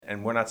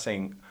And we're not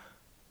saying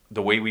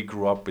the way we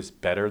grew up is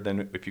better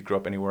than if you grew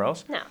up anywhere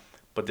else. No.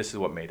 But this is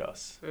what made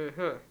us.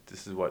 Mm-hmm.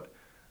 This is what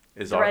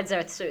is Threads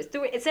are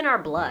through. It's in our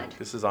blood.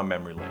 This is our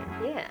memory lane.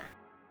 Yeah.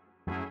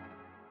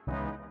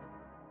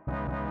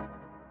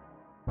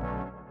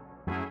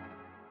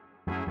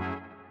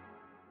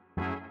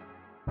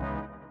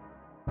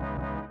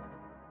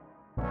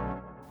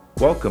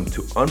 Welcome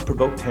to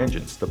Unprovoked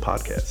Tangents, the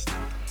podcast.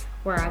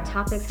 Where our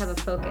topics have a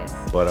focus,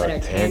 but our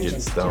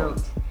tangents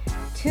don't.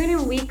 Tune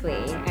in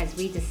weekly as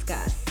we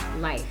discuss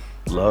life,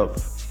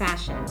 love,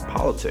 fashion,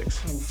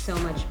 politics, and so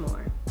much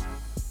more.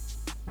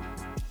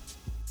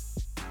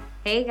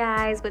 Hey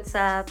guys, what's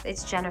up?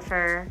 It's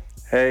Jennifer.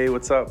 Hey,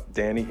 what's up?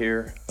 Danny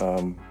here.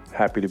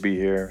 Happy to be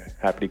here.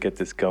 Happy to get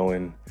this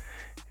going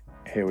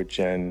here with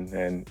Jen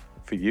and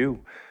for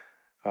you.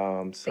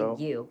 For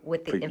you,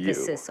 with the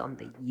emphasis on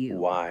the you.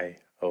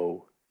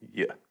 Y-O,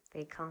 yeah.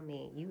 They call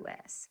me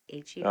U.S.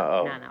 H-U.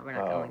 Uh-oh. No, we're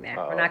not going there.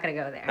 Uh-oh. We're not going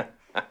to go there.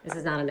 This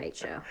is not a night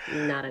show.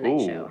 Not a night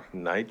show.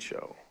 Night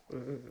show.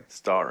 Mm-hmm.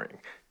 Starring.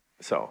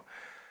 So,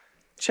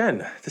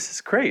 Jen, this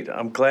is great.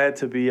 I'm glad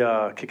to be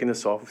kicking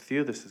this off with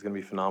you. This is going to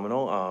be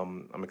phenomenal.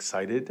 I'm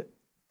excited,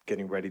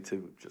 getting ready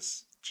to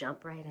just...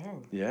 Jump right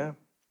in. Yeah.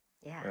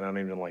 Yeah. And I don't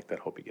even like that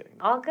hope you're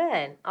getting. All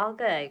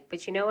good.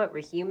 But you know what?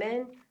 We're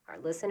human. Our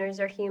listeners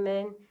are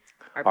human.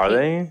 Are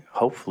they?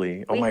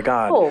 Hopefully. Oh my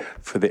God. Hope.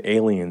 For the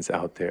aliens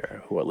out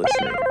there who are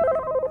listening,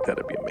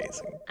 that'd be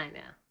amazing.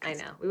 I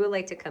know. We would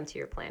like to come to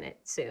your planet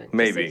soon.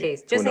 Maybe.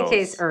 Just in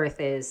case Earth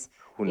is,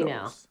 Who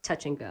knows?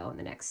 touch and go in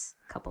the next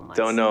couple months.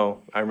 Don't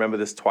know. I remember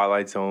this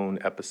Twilight Zone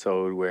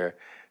episode where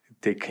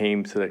they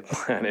came to the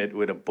planet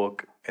with a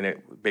book, and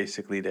it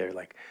basically they're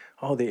like,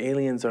 oh, the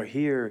aliens are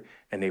here,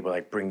 and they were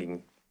like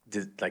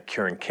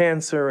curing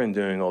cancer and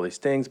doing all these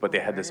things, but they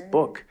had this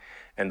book,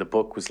 and the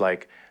book was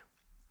like,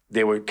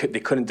 they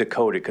couldn't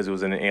decode it because it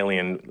was in an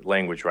alien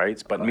language,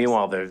 right? But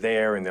meanwhile, they're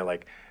there and they're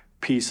like,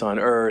 peace on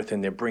Earth,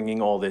 and they're bringing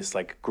all this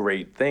like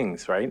great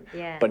things, right?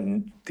 Yeah. But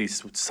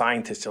these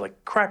scientists are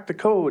like, crack the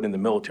code, and the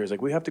military's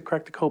like, we have to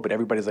crack the code, but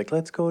everybody's like,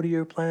 let's go to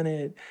your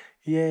planet,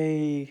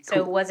 yay! So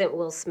it wasn't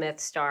Will Smith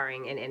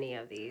starring in any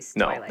of these?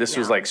 No, Twilight? this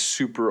was like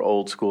super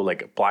old school,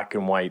 like black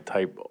and white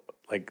type,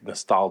 like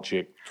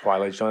nostalgic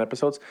Twilight Zone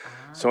episodes.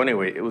 So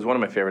anyway, it was one of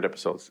my favorite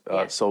episodes.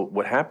 Yeah. So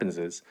what happens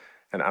is,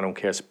 and I don't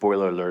care,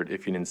 spoiler alert,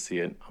 if you didn't see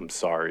it, I'm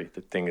sorry.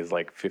 The thing is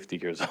like 50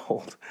 years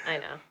old. I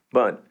know.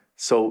 But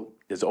so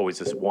there's always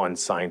this one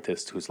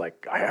scientist who's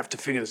like, I have to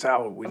figure this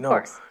out. We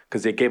know.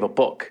 Because they gave a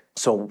book.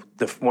 So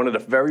one of the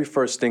very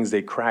first things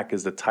they crack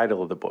is the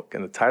title of the book.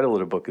 And the title of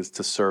the book is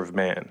To Serve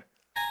Man.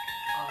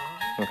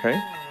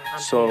 Okay?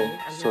 So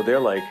they're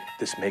like,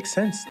 this makes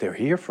sense. They're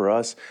here for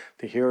us.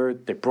 They're here.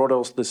 They brought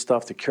all this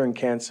stuff. They're curing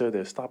cancer.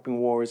 They're stopping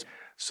wars.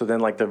 So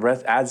then, like,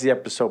 as the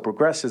episode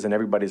progresses and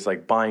everybody's,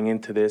 like, buying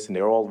into this and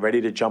they're all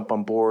ready to jump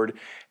on board,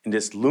 and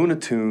this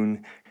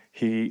Lunatoon,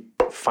 he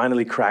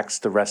finally cracks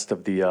the rest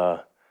of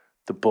the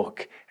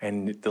book.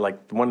 And,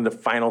 one of the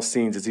final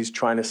scenes is he's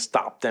trying to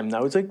stop them.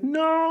 Now he's like,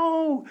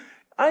 no,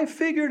 I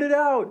figured it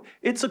out.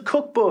 It's a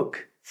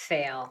cookbook.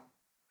 Fail.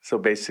 So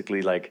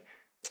basically, like...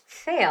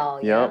 Fail,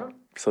 yeah.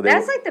 So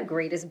that's like the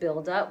greatest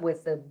build-up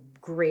with the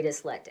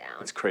greatest letdown.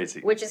 It's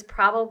crazy. Which is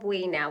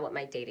probably now what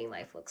my dating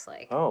life looks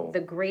like. Oh. The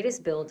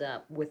greatest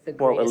build-up with the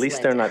greatest Well, at least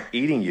letdown. they're not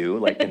eating you,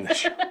 like in the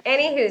show.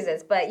 Anywho's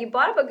this, but you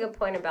brought up a good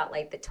point about,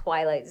 like, the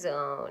Twilight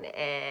Zone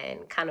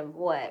and kind of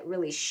what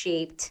really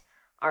shaped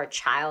our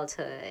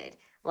childhood.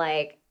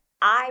 Like,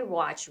 I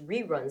watched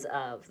reruns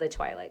of the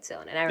Twilight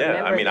Zone, and I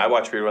remember... I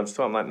watch reruns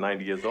too. I'm not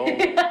 90 years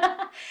old.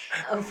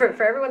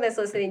 For everyone that's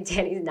listening,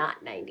 Danny's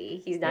not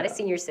 90. He's not a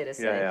senior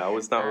citizen. Yeah, I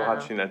was not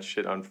watching that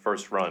shit on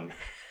first run.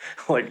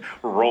 Like,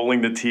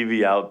 rolling the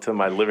TV out to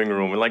my living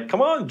room and like,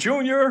 come on,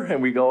 Junior! And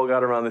we all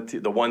got around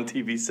the one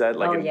TV set.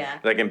 Like,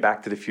 like in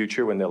Back to the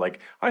Future when they're like,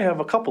 I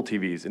have a couple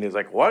TVs. And he's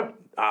like, what?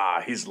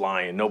 He's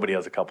lying. Nobody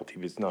has a couple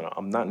TVs. No,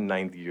 I'm not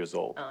 90 years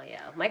old. Oh,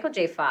 yeah. Michael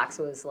J. Fox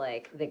was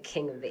like the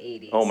king of the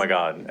 80s. Oh, my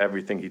God.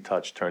 Everything he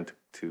touched turned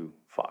to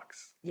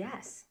Fox.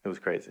 Yes. It was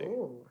crazy.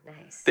 Ooh,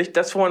 nice.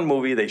 That's one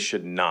movie they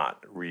should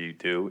not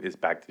redo is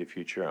Back to the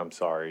Future. I'm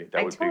sorry.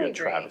 That would be a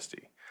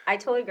travesty. I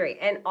totally agree.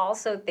 And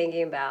also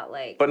thinking about,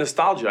 like... But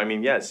nostalgia. I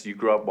mean, yes, you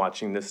grew up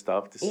watching this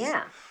stuff.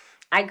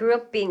 I grew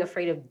up being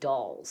afraid of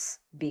dolls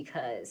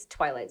because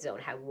Twilight Zone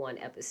had one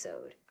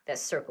episode that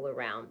circled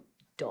around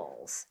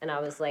dolls. And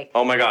I was like...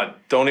 Oh, my God.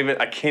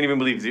 I can't even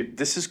believe...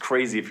 This is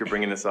crazy if you're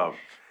bringing this up.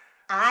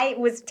 I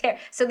was...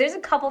 So there's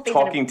a couple things...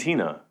 Talking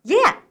Tina.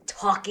 Yeah.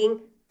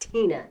 Talking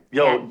Tina.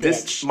 Yo,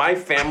 my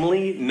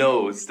family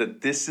knows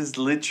that this is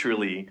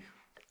literally...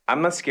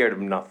 I'm not scared of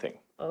nothing.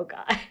 Oh,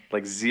 God.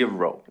 Like,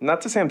 zero.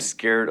 Not to say I'm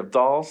scared of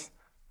dolls.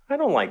 I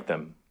don't like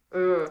them.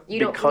 You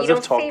don't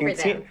favor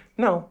them.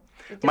 No.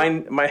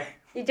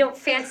 You don't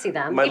fancy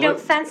them. You don't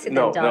fancy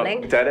them,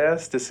 darling. No,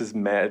 deadass, this is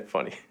mad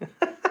funny.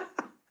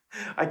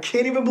 I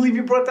can't even believe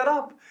you brought that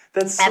up.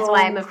 That's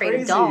why I'm afraid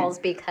crazy. of dolls,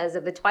 because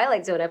of the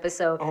Twilight Zone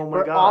episode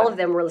where all of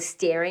them were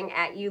staring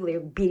at you, their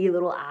beady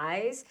little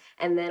eyes,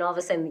 and then all of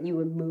a sudden you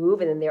would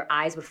move and then their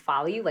eyes would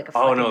follow you like a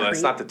fucking no, that's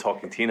creep. not the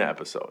Talking Tina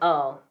episode.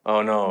 Oh.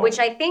 Oh, no. Which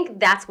I think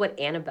that's what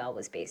Annabelle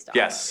was based on.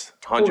 Yes,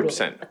 Totally.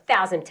 100%.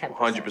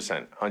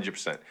 1,010%.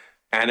 100%.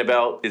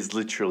 Annabelle is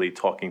literally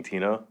Talking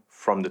Tina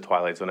from the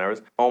Twilight Zone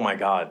eras. Oh my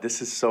God,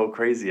 this is so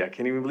crazy. I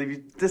can't even believe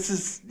you. This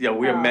is,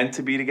 we are meant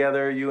to be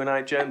together, you and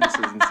I, Jen. This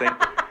is insane.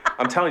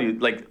 I'm telling you,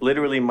 like,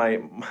 literally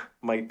my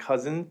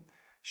cousin,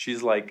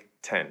 she's like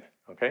 10,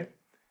 okay?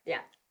 Yeah,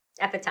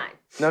 at the time.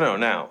 No,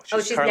 now.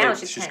 She's 10.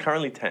 She's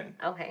currently 10.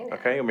 Okay. No.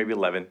 Okay, or maybe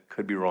 11.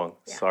 Could be wrong.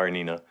 Yeah. Sorry,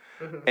 Nina.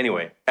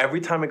 Anyway, every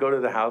time I go to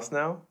the house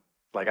now,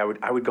 like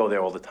I would go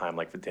there all the time,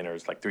 like for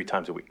dinners, like 3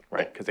 times a week,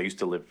 right? Because I used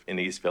to live in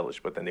the East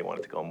Village, but then they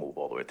wanted to go move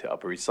all the way to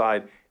Upper East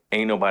Side.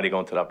 Ain't nobody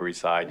going to the Upper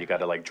East Side. You got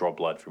to like draw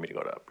blood for me to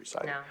go to Upper East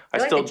Side. No,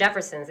 they're like the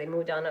Jeffersons. They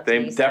moved on up. They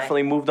to the East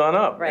definitely Side. moved on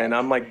up, Right. and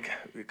I'm like,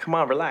 come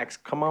on, relax,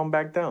 come on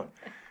back down.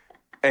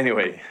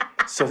 Anyway,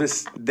 so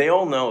they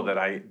all know that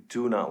I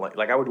do not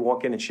like I would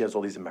walk in and she has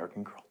all these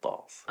American Girl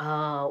dolls.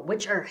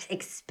 Which are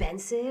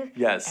expensive.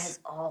 Yes. As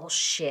all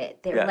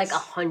shit. They're Yes. like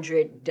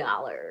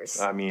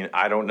 $100. I mean,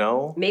 I don't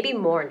know, Maybe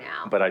more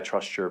now. but I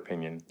trust your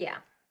opinion. Yeah.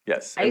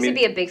 Yes. I used to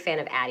be a big fan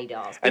of Addie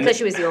dolls because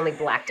she was the only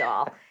black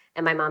doll.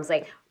 And my mom's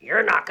like,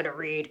 "You're not gonna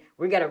read.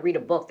 We gotta read a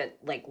book that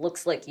like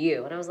looks like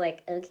you." And I was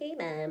like, "Okay,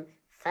 Mom,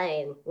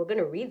 fine. We're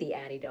gonna read the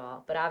Addie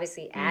doll." But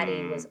obviously,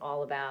 Addie was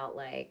all about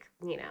like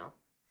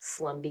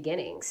slum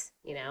beginnings.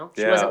 She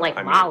wasn't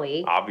like Molly.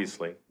 Mean,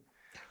 obviously,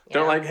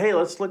 they're like, "Hey,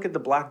 let's look at the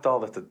black doll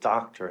that's a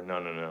doctor."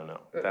 No.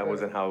 That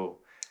wasn't how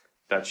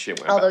that shit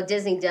went. Although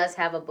Disney does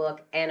have a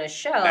book and a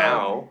show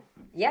now.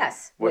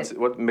 Yes. Mix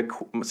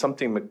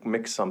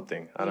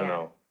something? I don't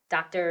know.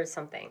 Doctor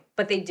something,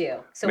 but they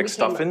do. So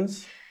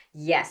McStuffins?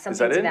 Yes,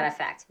 something that to it? that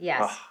effect.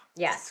 Yes,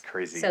 yes. That's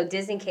crazy. So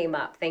Disney came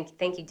up.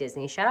 Thank you,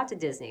 Disney. Shout out to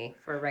Disney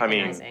for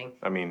recognizing.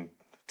 I mean,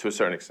 to a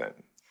certain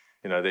extent,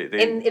 they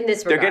in this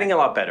regard, they're getting a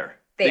lot better.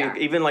 They are.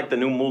 Even like the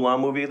new Mulan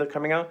movie that's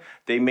coming out,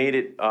 they made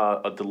it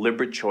a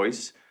deliberate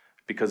choice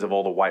because of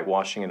all the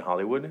whitewashing in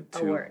Hollywood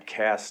to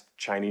cast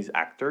Chinese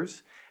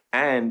actors,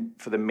 and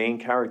for the main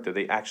character,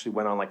 they actually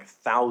went on like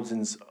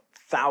thousands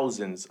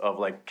of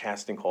like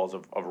casting calls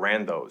of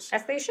randos.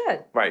 As they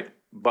should. Right,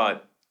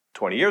 but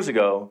 20 years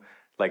ago,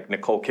 like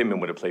Nicole Kidman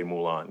would have played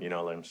Mulan. You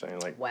know what I'm saying?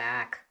 Like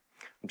whack.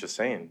 I'm just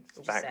saying,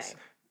 it's facts.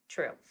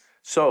 True.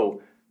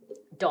 So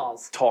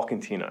dolls. Talking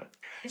Tina.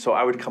 So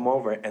I would come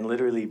over and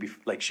literally be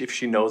like, if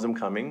she knows I'm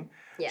coming,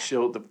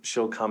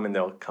 she'll come and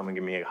they'll come and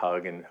give me a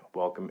hug and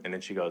welcome, and then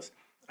she goes,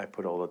 "I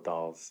put all the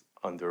dolls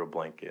under a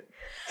blanket."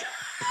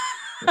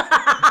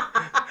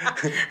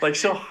 Like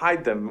she'll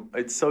hide them.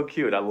 It's so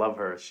cute. I love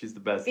her. She's the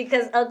best.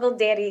 Because Uncle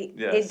Daddy,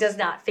 it does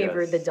not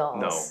favor the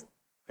dolls. No.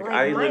 Like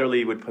I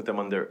literally would put them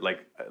under,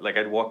 like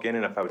I'd walk in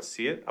and if I would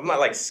see it, I'm not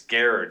like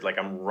scared, like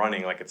I'm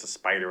running like it's a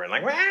spider and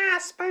like,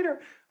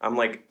 spider. I'm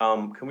like,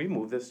 can we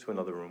move this to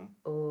another room?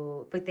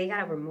 Oh, but they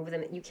gotta remove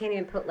them. You can't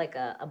even put like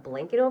a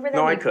blanket over them.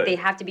 No, I could. They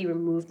have to be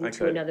removed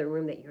into another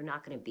room that you're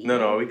not gonna be in.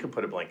 No, we could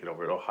put a blanket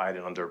over it. I'll hide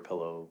it under a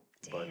pillow.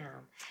 Damn.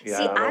 Yeah,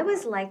 see, I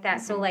was like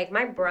that. So like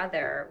my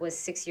brother was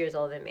 6 years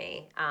older than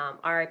me.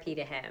 R.I.P.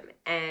 to him.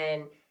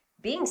 And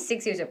being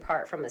 6 years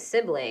apart from a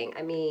sibling,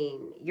 I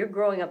mean, you're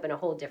growing up in a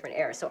whole different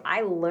era. So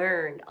I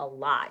learned a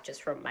lot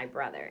just from my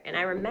brother. And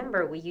I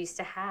remember we used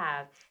to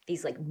have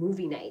these like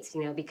movie nights,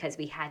 because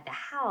we had the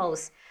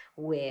house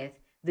with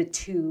the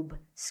tube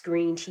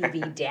screen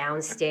TV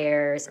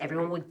downstairs.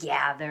 Everyone would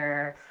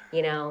gather,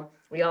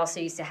 We also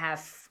used to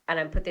have, and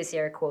I put this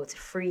air quotes,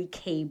 free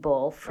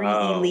cable,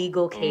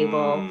 illegal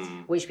cable,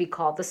 which we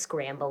called the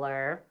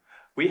scrambler.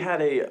 We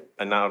had and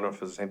I don't know if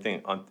it was the same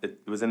thing. It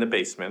was in the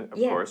basement, of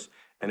course.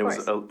 And it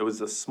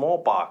was a small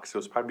box. It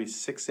was probably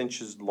 6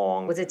 inches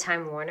long. Was it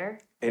Time Warner?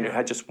 And it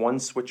had just one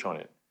switch on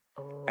it.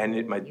 Oh,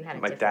 and my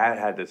dad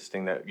had this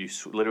thing that you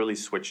literally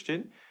switched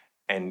it,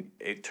 and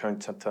it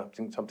turned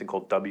something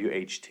called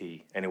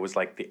WHT, and it was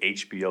like the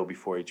HBO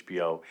before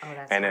HBO. Oh,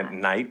 that's and at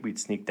night we'd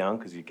sneak down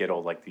because you get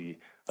all like the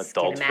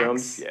adult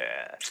films. Yeah.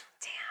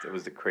 Damn. It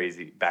was the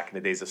crazy back in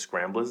the days of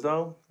scramblers,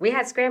 though. We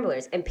had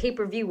scramblers, and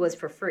pay-per-view was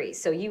for free,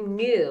 so you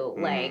knew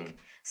like.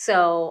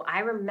 So I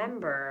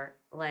remember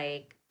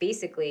like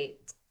basically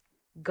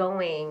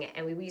going,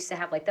 and we used to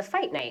have like the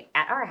fight night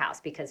at our house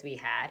because we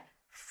had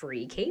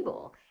free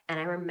cable, and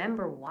I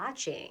remember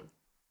watching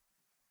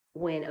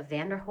when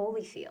Evander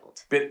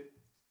Holyfield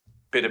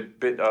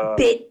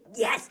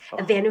yes,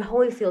 Evander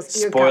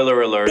Holyfield's ear spoiler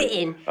got alert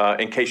bitten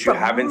in case you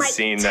haven't Mike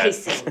seen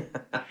Tyson.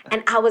 that.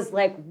 And I was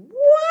like,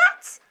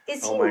 what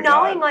is he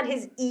gnawing on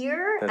his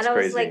ear? That's and I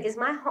was crazy. like, is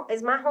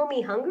my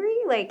homie hungry?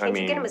 Like, can't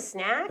you get him a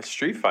snack? A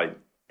street fight.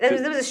 There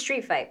was a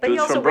street fight, but he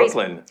also from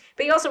Brooklyn.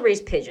 But he also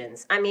raised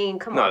pigeons. I mean,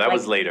 come on. No, that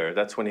was later.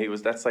 That's when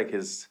that's like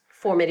his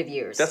formative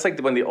years. That's like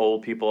when the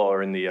old people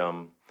are in the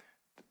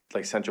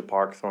like Central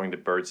Park throwing the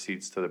bird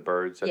seeds to the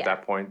birds. At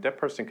that point, that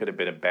person could have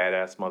been a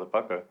badass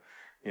motherfucker.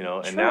 You know,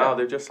 and True. now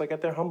they're just like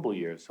at their humble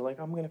years. So like,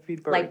 I'm gonna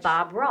feed birds. Like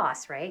Bob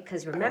Ross, right?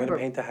 Because I'm remember, gonna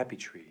paint a happy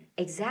tree.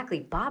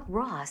 exactly, Bob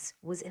Ross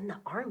was in the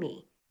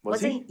army.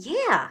 Was he?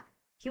 Yeah.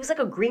 He was like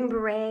a Green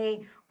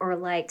Beret or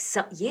like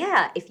some,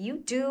 yeah. If you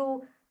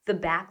do the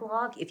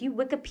backlog, if you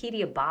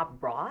Wikipedia Bob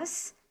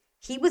Ross,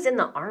 he was in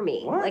the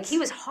army. What? Like he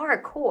was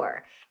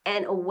hardcore.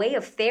 And a way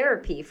of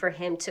therapy for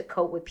him to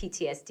cope with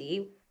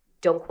PTSD,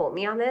 don't quote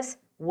me on this,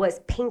 was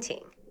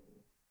painting.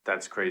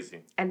 That's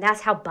crazy. And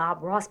that's how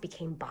Bob Ross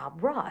became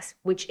Bob Ross,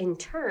 which in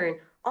turn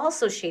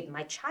also shaped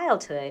my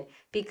childhood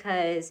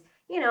because,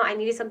 you know, I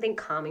needed something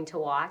calming to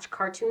watch.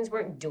 Cartoons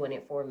weren't doing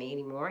it for me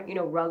anymore. You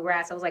know,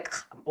 Rugrats, I was like,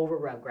 I'm over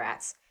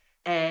Rugrats.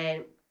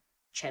 And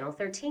Channel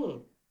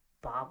 13,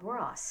 Bob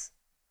Ross,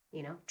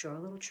 you know, draw a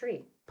little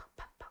tree. Pop,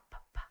 pop, pop,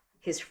 pop, pop.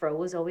 His fro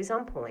was always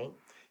on point.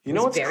 You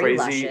know what's very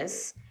crazy?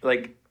 Luscious.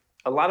 Like,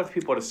 a lot of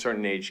people at a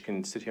certain age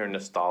can sit here and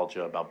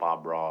nostalgia about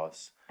Bob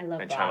Ross I love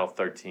and Bob. Channel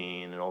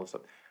 13 and all this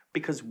stuff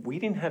because we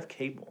didn't have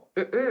cable.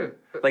 Mm-mm.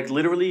 Like,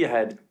 literally, you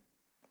had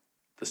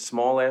the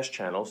small-ass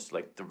channels,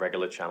 like the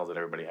regular channels that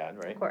everybody had,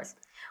 right? Of course.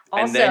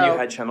 Also, And then you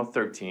had Channel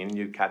 13, and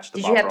you'd catch the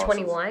did Bob you have Rosses.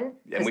 21?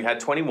 And we had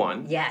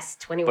 21. Yes,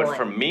 21. But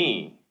for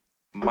me,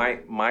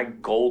 my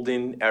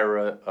golden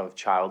era of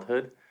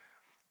childhood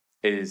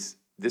is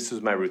this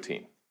was my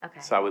routine. Okay.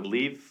 So I would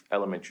leave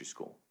elementary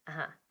school,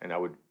 Uh-huh. and I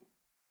would,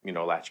 you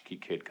know, latchkey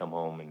kid, come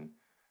home and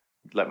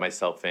let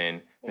myself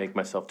in, make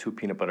myself 2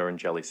 peanut butter and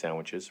jelly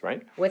sandwiches,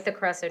 right? With the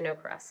crust or no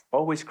crust?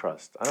 Always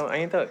crust. I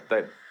ain't that.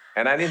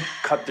 And I didn't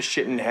cut the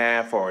shit in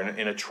half or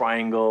in a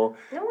triangle.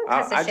 No one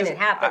cuts the shit in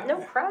half, but no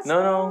crust.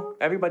 No.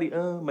 Everybody,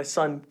 my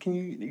son,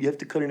 you have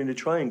to cut it in a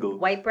triangle.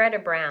 White bread or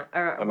brown,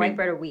 or white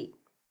bread or wheat?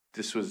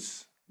 This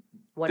was,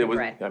 Wonder there was,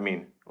 bread. I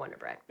mean, Wonder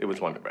bread. it was I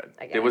get Wonder it. Bread.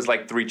 I get There it. was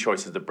like 3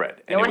 choices of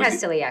bread. No And one it was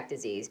has celiac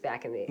disease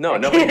back in the... No,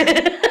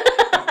 nobody.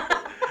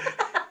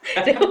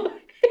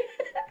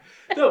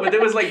 No, but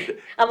there was like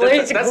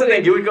that's the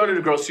thing. You would go to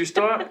the grocery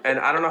store, and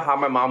I don't know how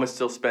my mom would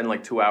still spend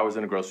like 2 hours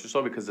in a grocery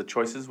store because the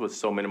choices was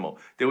so minimal.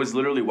 There was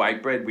literally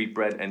white bread, wheat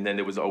bread, and then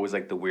there was always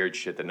like the weird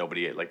shit that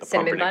nobody ate, like the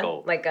Cinnamon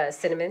pumpernickel. bun? Like a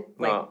cinnamon?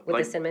 No, with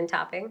like- the cinnamon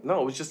topping?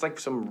 No, it was just like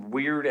some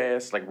weird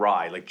ass like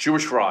rye, like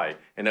Jewish rye,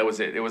 and that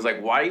was it. It was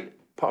like white,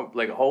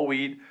 like whole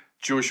wheat,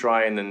 Jewish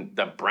rye, and then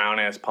the brown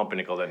ass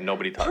pumpernickel that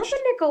nobody touched.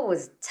 Pumpernickel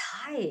was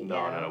tight.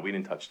 No, we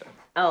didn't touch that.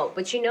 Oh,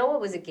 but you know what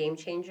was a game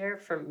changer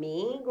for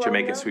me growing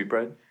Jamaican up?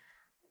 sweetbread.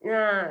 Nah,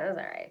 it was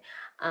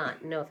all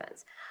right. No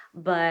offense.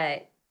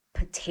 But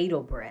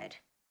potato bread.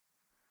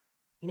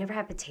 You never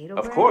had potato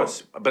bread? Of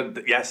course,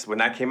 but yes, when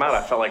that came out,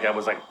 I felt like I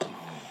was like,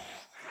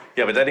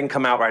 yeah, but that didn't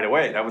come out right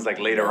away. That was like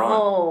later on.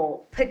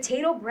 Oh,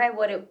 potato bread.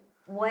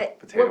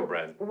 Potato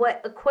bread.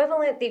 What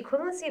equivalent? The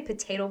equivalency of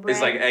potato bread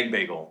It's like egg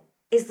bagel.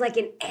 is like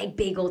an egg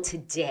bagel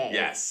today.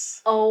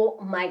 Yes. Oh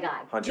my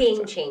God. 100%.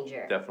 Game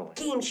changer. Definitely.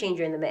 Game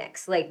changer in the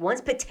mix. Like once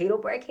potato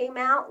bread came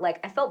out, like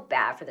I felt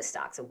bad for the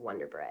stocks of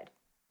Wonder Bread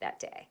that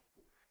day.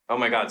 Oh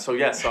my God. So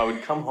yes, so I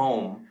would come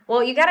home.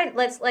 Well, you gotta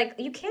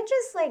you can't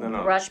just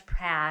No. brush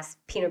past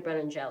peanut butter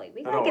and jelly.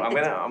 We gotta No, get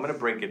I'm gonna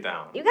break it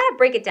down. You gotta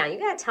break it down. You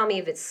gotta tell me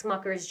if it's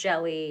Smucker's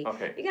jelly.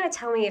 Okay. You gotta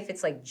tell me if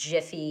it's like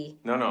Jiffy.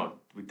 No,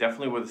 we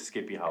definitely were the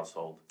Skippy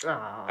household.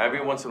 Oh,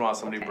 Every once in a while,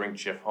 somebody okay. would bring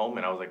Jif home,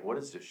 and I was like, "What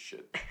is this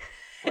shit?"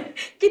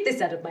 Get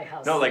this out of my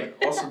house. No, like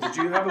also, did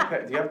you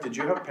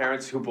have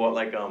parents who bought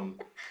like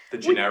the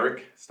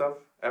generic stuff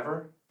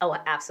ever? Oh,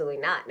 absolutely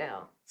not.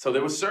 No. So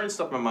there was certain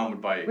stuff my mom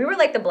would buy. We were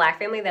like the black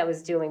family that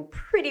was doing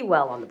pretty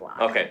well on the block.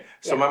 Okay,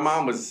 so Yeah. my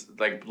mom was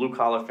like blue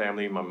collar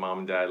family. My mom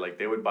and dad, like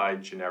they would buy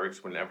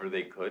generics whenever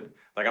they could.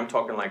 Like I'm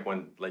talking like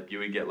when like you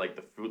would get like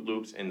the Fruit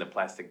Loops in the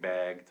plastic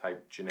bag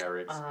type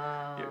generics.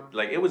 Yeah,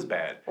 like it was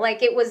bad.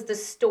 Like it was the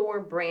store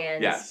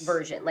brand Yes.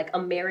 version, like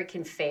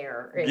American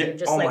Fare. And Yeah, you're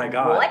just oh like, my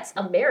God. what?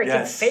 American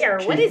Yes, Fare?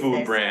 What Key is Food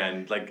this?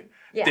 brand, like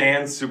Yeah.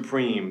 Dan's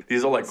Supreme.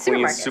 These are like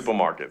Queens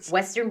supermarkets.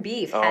 Western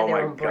Beef Oh had their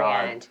my own God.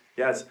 brand.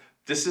 Yes.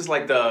 This is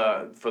like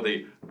for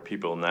the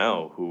people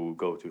now who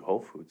go to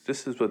Whole Foods.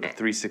 This is what the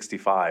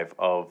 365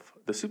 of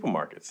the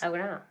supermarkets. Oh,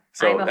 no.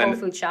 So- I'm a Whole and-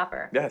 Food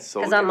shopper. Yes, so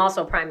Because I'm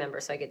also a Prime member,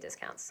 so I get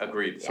discounts.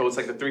 agreed. So it's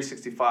like the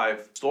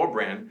 365 store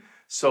brand.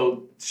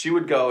 So she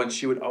would go and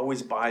she would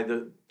always buy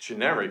the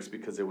generics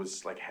because it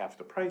was like half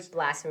the price.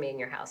 Blasphemy in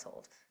your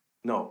household.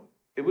 No,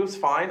 it was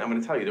fine. I'm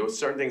gonna tell you, there was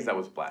certain things that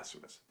was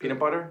blasphemous. Peanut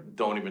butter,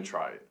 don't even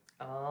try it.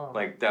 Oh.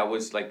 Like that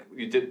was like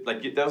you did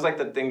like that was like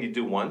the thing you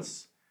do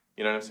once.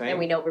 You know what I'm saying? And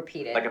we don't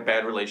repeat it. Like a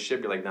bad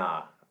relationship, you're like,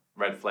 nah,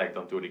 red flag,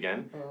 don't do it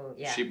again. Oh,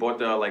 yeah. She bought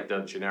the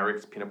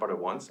generics peanut butter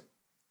once,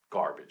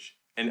 garbage.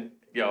 And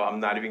I'm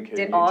not even kidding.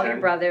 Did all Jen. your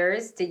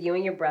brothers? Did you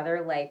and your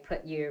brother like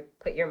put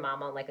your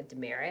mom on like a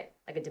demerit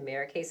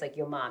case? Like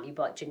your mom, you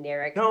bought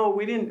generic. No,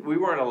 we didn't. We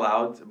weren't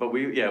allowed, but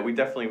we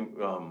definitely.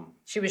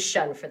 She was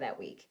shunned for that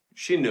week.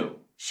 She knew.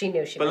 She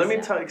knew she. But let me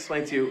messed up.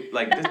 explain to you.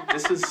 Like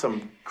this is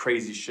some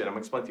crazy shit. I'm gonna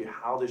explain to you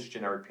how this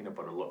generic peanut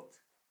butter looked.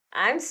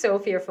 I'm so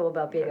fearful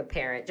about being a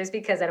parent, just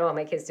because I don't want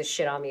my kids to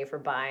shit on me for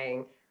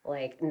buying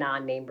like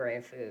non-name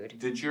brand food.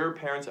 Did your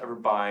parents ever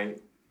buy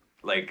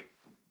like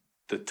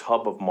the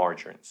tub of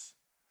margarines?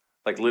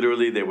 Like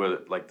literally, they were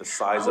like the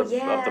size of the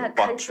buck.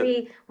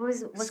 country.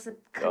 What's the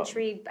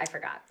country? I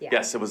forgot. Yeah.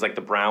 Yes, it was like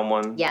the brown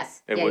one.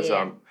 Yes. It was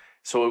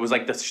so it was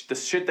like the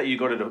shit that you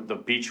go to the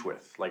beach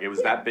with. Like it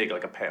was that big,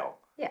 like a pail.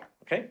 Yeah.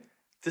 Okay.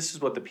 This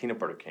is what the peanut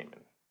butter came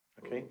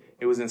in. Okay.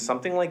 It was in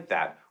something like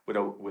that with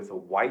a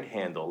white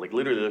handle. Like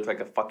literally looked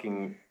like a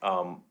fucking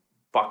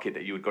bucket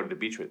that you would go to the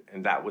beach with,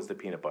 and that was the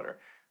peanut butter.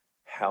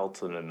 Hell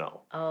to the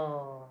no.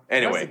 Oh.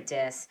 Anyway, that was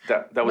a diss.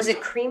 That was it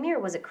creamy or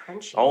was it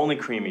crunchy? Only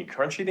creamy.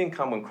 Crunchy didn't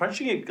come when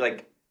Crunchy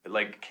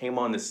like came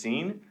on the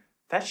scene.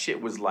 That shit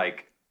was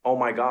like, oh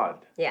my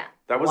god. Yeah.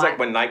 That was like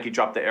when Nike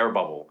dropped the air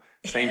bubble.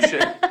 Same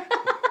shit.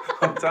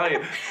 I'm telling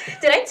you.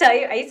 Did I tell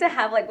you? I used to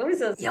have like, what was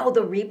those? Yo,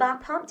 the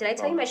Reebok pump. Did I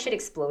tell you my shit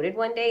exploded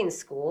one day in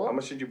school? How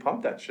much did you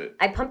pump that shit?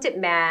 I pumped it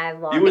mad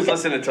long. You was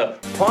listening to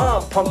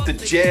pump the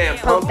jam,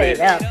 pump it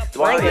up,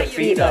 while your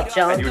feet up,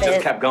 and you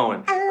just kept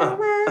going.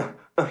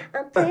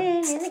 I'm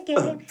playing in the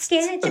game,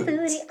 get your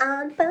booty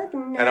on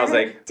fucking night. And I was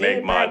like,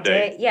 make my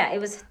day. Yeah, it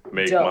was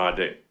Make dope. my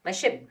day. My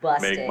shit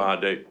busted. Make my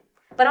day.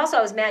 But also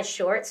I was mad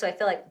short, so I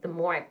feel like the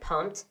more I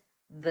pumped,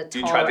 the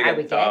taller I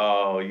would get.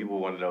 Oh, you were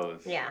one of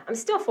those. Yeah, I'm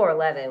still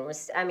 4'11". I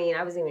was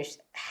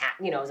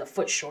even, I was a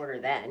foot shorter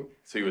then.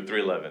 So you were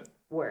 3'11".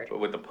 Word. But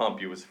with the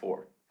pump, you was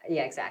 4.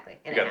 Yeah, exactly.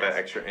 You got that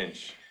extra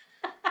inch.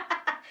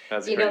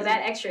 That's you crazy. know,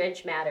 that extra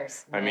inch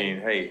matters. I mean,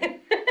 hey,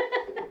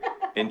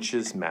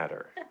 inches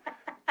matter.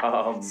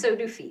 So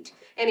do feet.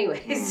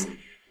 Anyways.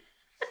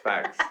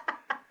 Facts.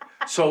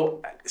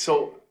 So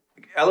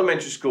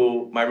elementary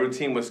school, my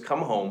routine was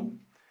come home,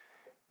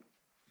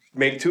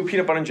 make 2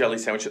 peanut butter and jelly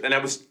sandwiches, and I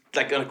was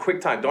like on a quick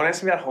time. Don't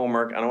ask me about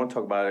homework. I don't want to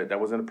talk about it. That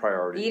wasn't a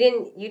priority. You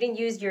didn't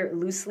use your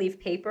loose leaf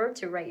paper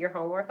to write your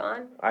homework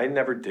on? I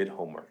never did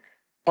homework.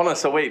 Hold on.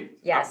 So wait.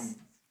 Yes.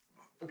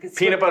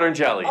 Peanut butter and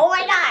jelly. Oh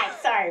my God!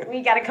 Sorry,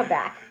 we gotta come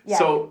back. Yeah.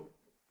 So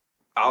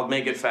I'll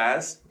make it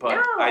fast, but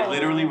No. I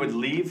literally would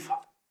leave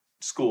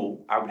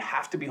school. I would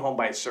have to be home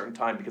by a certain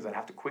time because I'd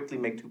have to quickly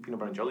make 2 peanut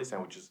butter and jelly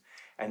sandwiches,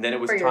 and then it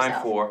was For time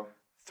yourself. for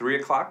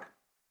 3:00.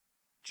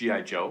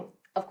 G.I. Joe.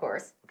 Of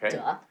course. Okay.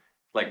 Duh.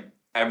 Like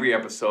every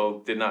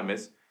episode, did not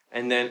miss.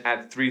 And then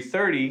at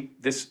 3:30,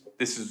 this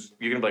is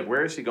you're gonna be like,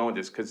 where is he going with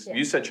this? Because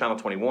you said channel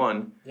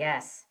 21.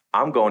 Yes.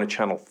 I'm going to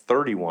channel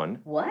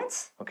 31.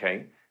 What?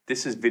 Okay.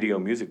 This is Video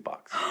Music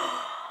Box.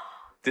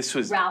 This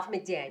was Ralph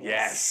McDaniels.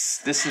 Yes.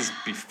 This is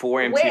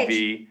before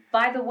MTV. Which,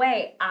 by the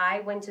way, I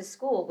went to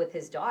school with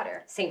his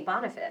daughter, St.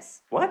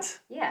 Boniface. What?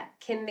 Yeah,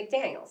 Kim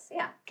McDaniels.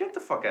 Yeah, Get the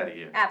fuck out of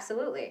here.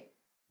 absolutely.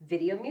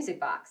 Video Music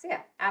Box.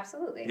 Yeah,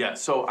 absolutely. Yeah.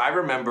 So I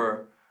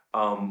remember,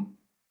 I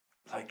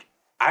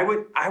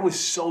was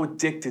so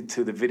addicted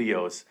to the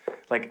videos.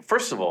 Like,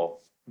 first of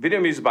all, Video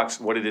Music Box,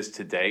 what it is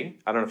today.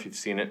 I don't know if you've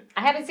seen it.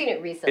 I haven't seen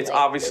it recently. It's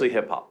obviously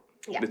hip hop.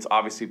 Yeah. It's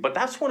obviously, but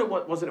that's what it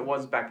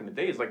was back in the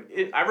days. Like,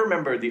 I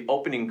remember the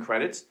opening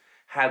credits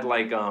had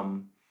like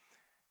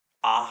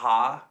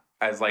Aha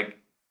as like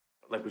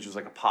which was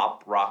like a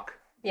pop rock.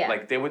 Yeah.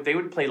 Like they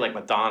would play like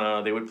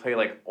Madonna. They would play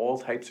like all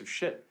types of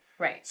shit.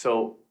 Right.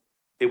 So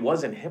it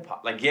wasn't hip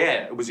hop. Like,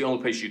 yeah, it was the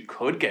only place you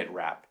could get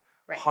rap.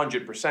 Right.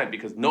 100%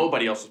 because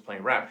nobody else was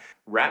playing rap.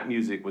 Rap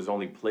music was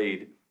only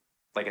played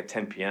like at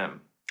 10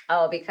 p.m.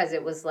 Oh, because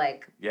it was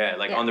like. Yeah,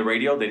 on the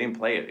radio, they didn't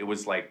play it. It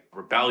was like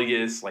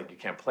rebellious, like you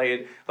can't play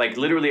it. Like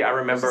literally, I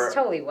remember. It's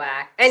totally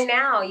whack. And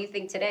now you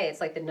think today it's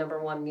like the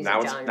 #1 music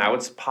genre. Now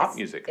it's pop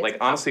music. It's like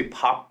pop. honestly,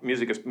 pop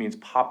music means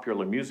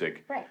popular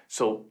music. Right.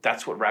 So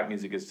that's what rap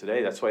music is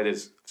today. That's why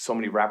there's so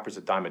many rappers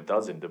a dime a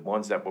dozen. The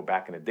ones that were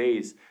back in the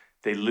days,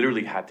 they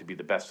literally had to be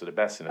the best of the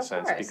best in a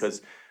sense course.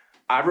 because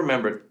I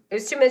remember. It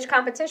was too much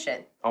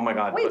competition. Oh my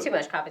God. Way too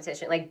much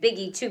competition. Like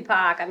Biggie,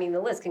 Tupac. I mean, the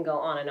list can go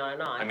on and on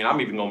and on. I mean,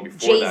 I'm even going before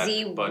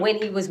Jay-Z that. But when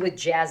he was with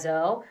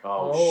Jazzo.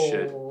 Oh,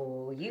 shit.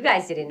 You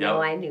guys didn't know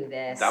I knew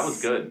this. That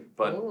was good.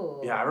 But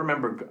Ooh. yeah, I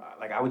remember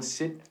like I would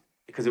sit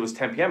because it was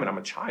 10 p.m. and I'm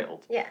a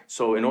child. Yeah.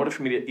 So in order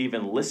for me to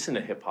even listen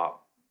to hip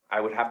hop,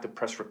 I would have to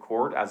press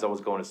record as I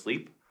was going to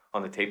sleep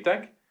on the tape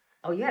deck.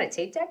 Oh, you had a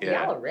tape deck?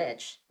 Yeah. Y'all are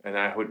rich. And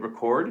I would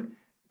record,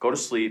 go to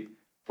sleep,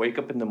 wake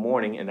up in the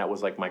morning, and that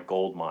was like my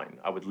gold mine.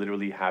 I would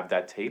literally have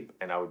that tape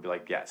and I would be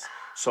like, yes.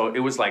 So it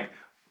was like,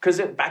 because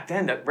back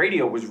then that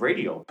radio was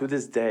radio. To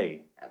this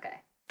day, Okay.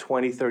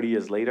 20, 30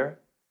 years later,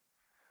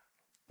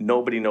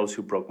 nobody knows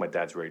who broke my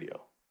dad's radio.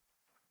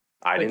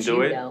 I But didn't do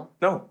you it. know.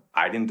 No,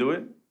 I didn't do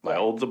it. My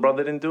older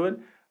brother didn't do it.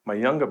 My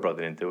younger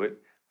brother didn't do it.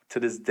 To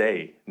this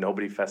day,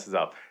 nobody fesses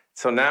up.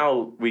 So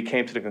now we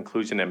came to the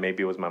conclusion that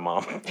maybe it was my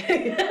mom.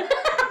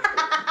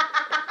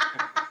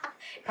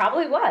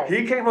 Probably was.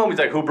 He came home, he's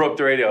like, who broke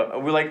the radio?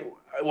 We're like,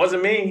 it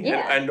wasn't me.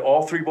 Yeah. And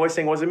all 3 boys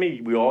saying it wasn't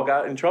me. We all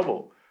got in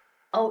trouble.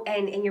 Oh,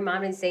 and your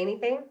mom didn't say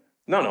anything?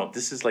 No,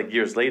 this is like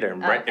years later.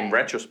 In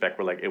retrospect,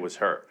 we're like, it was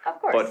her. Of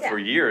course, But yeah. for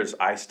years,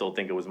 I still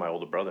think it was my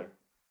older brother.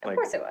 Of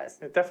course it was.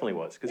 It definitely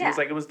was. Because he Yeah. was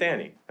like, it was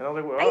Danny. And I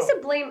was like, well, I used to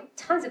blame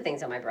tons of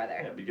things on my brother.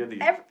 yeah, but you're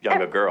the Ev-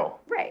 younger ev- girl.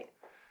 Right.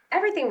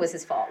 Everything was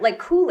his fault. Like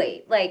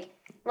Kool-Aid. Like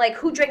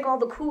who drank all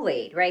the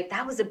Kool-Aid, right?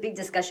 That was a big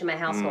discussion in my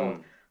household.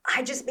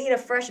 I just made a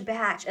fresh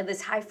batch of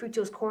this high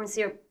fructose corn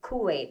syrup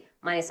Kool-Aid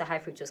minus the high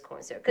fructose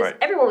corn syrup. Because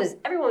Right. everyone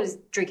was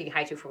drinking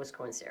high fructose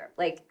corn syrup.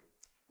 Like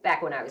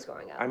back when I was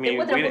growing up. I mean, it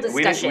wasn't a whole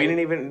discussion. we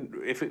didn't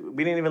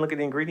even look at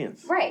the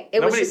ingredients. Right.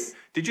 It was just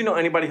Did you know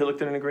anybody who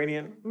looked at an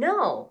ingredient?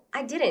 no,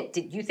 I didn't.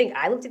 Did you think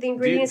I looked at the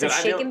ingredients of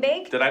Shake and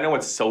Bake? Did I know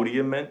what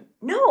sodium meant?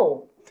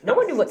 No. No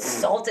one knew what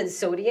salt and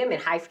sodium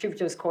and high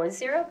fructose corn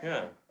syrup.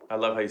 Yeah. I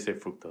love how you say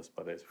fructose,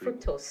 but it's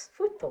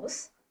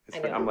Fructose. I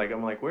know. I'm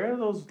like, where are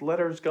those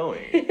letters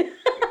going?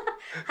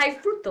 High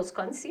fructose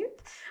corn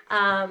syrup.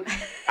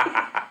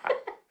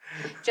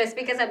 Just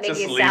because I'm making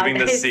Just it sound leaving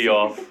the nice. C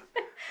off.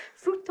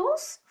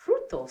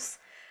 Fructose.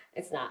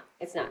 It's not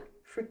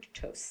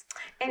fructose.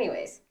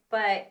 Anyways,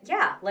 but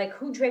yeah, like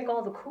who drank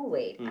all the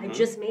Kool-Aid? I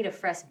just made a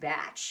fresh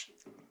batch.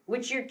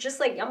 Which you're just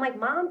like, I'm like,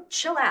 Mom,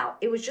 chill out.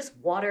 It was just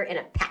water in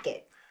a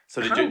packet.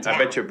 So Calm I down.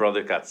 bet your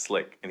brother got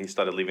slick and he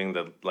started leaving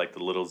the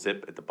little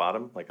zip at the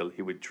bottom.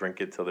 He would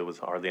drink it till there was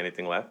hardly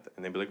anything left,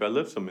 and they'd be like, I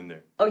left some in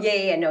there. Oh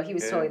yeah. No, he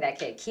was totally that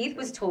kid. Keith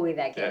was totally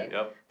that kid. Yeah,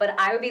 yep. But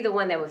I would be the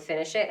one that would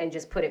finish it and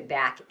just put it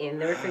back in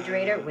the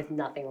refrigerator with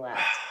nothing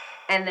left.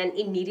 And then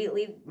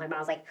immediately my mom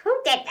was like, who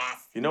did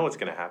this? You know what's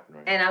gonna happen,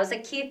 right? And I was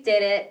like, Keith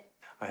did it.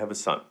 I have a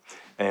son,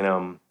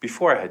 and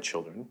before I had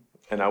children,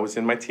 and I was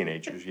in my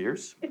teenagers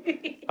years,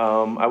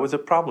 I was a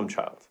problem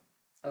child.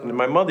 Oh. And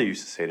my mother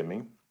used to say to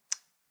me,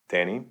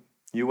 Danny,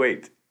 you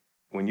wait.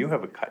 When you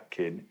have a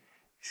kid,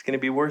 he's going to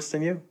be worse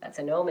than you. That's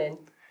an omen.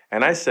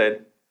 And I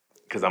said,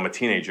 because I'm a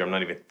teenager, I'm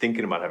not even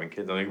thinking about having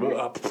kids. I'm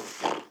like,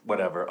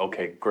 whatever.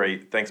 Okay,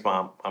 great. Thanks,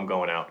 Mom. I'm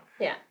going out.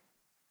 Yeah.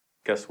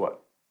 Guess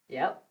what?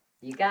 Yep.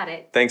 You got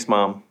it. Thanks,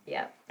 Mom.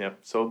 Yep. Yep.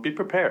 So be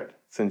prepared.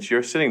 Since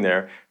you're sitting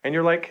there and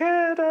you're like,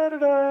 hey, da, da,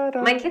 da,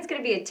 da. My kid's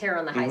gonna be a terror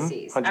on the high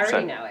seas. I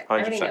already 100%. know it. I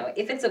already 100%. know it.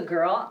 If it's a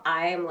girl,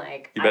 I am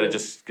like, You better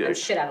just I'm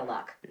shit out of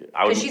luck.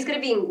 I would- Because she's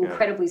gonna be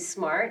incredibly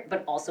smart,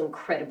 but also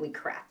incredibly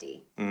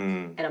crafty,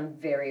 Mm. and I'm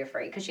very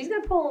afraid because she's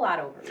gonna pull a lot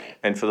over me.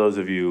 And for those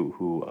of you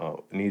who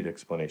need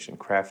explanation,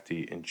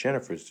 crafty in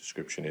Jennifer's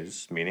description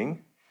is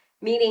meaning?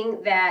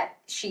 Meaning that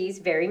she's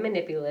very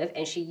manipulative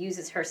and she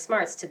uses her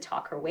smarts to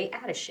talk her way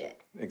out of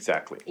shit.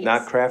 Exactly. Yes.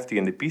 Not crafty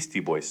in the Beastie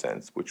Boys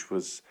sense, which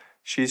was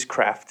she's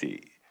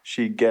crafty.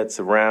 She gets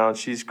around.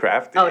 She's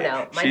crafty. Oh,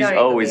 no. My She's daughter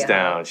always ain't gonna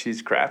be a hoe. down.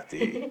 She's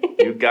crafty.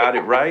 You got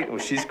it right. Well,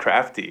 she's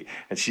crafty,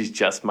 and she's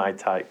just my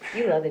type.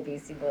 You love the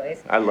Beastie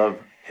Boys. I love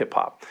hip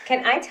hop.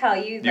 Can I tell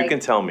you? You can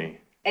tell me.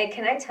 And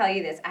can I tell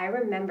you this? I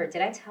remember.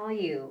 Did I tell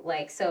you?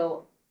 Like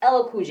so.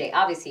 LL Cool J,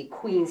 obviously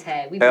Queen's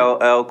head.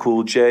 LL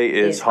Cool J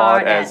is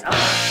hard as.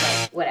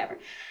 like, whatever.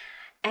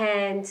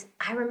 And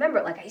I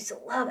remember, like, I used to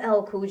love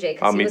LL Cool J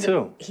because me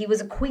too. He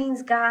was a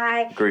Queens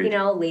guy. Agreed. You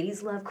know,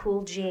 ladies love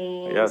Cool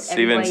James. Yes,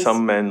 even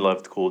some men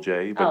loved Cool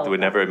J, but Oh, would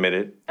never admit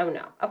it. Oh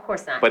no, of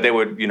course not. But they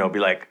would, be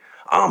like,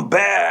 I'm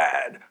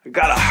bad. I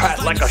got a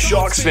hat like a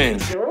shark's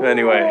fin.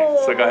 Anyway,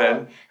 so go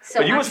ahead. So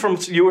But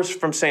you were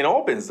from St.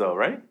 Albans, though,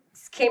 right?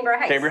 Cambridge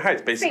Heights. Cambridge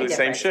Heights, basically the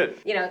same difference.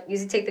 shit. You know,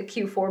 used to take the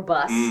Q4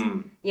 bus,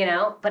 you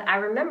know, but I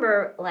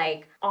remember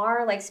like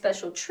our like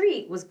special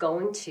treat was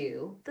going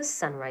to the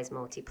Sunrise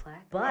Multiplex.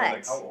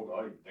 But old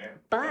are you? Damn.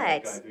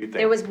 but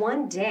there was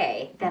one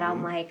day that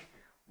I'm like,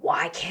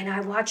 why can't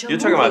I watch a You're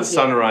movie talking about here?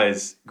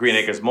 Sunrise Green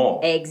Acres Mall.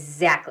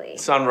 Exactly.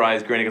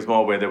 Sunrise Green Acres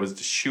Mall, where there was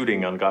the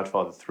shooting on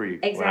Godfather 3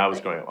 when I was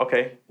Exactly. growing up.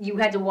 Okay. You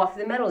had to walk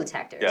through the metal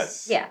detectors.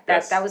 Yes. Yeah,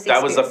 yes. that was the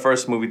That was the experience.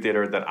 first movie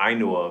theater that I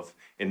knew of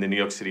in the New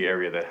York City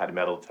area that had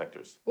metal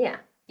detectors. Yeah.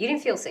 You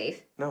didn't feel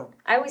safe. No.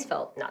 I always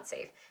felt not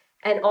safe.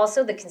 And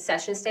also the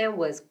concession stand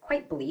was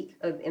quite bleak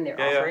in their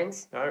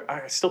offerings. Yeah.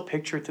 I still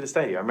picture it to this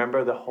day. I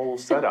remember the whole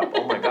setup.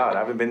 Oh my God, I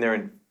haven't been there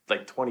in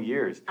like 20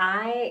 years.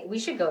 We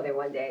should go there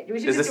one day. We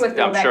should Is just this,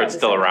 do a I'm throwback sure it's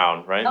still episode.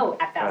 around, right? Oh,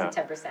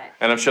 1,010%.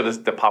 And I'm sure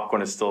the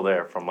popcorn is still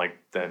there from like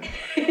then.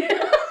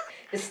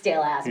 The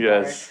stale ass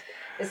Yes. butter.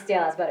 The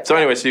stale ass butter. So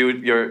anyway, so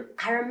you're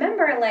I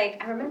remember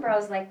I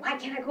was like, why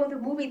can't I go to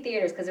the movie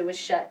theaters? Because it was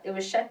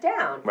shut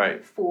down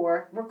Right.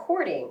 for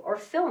recording or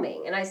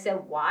filming. And I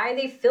said, why are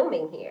they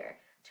filming here?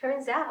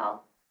 Turns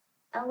out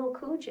LL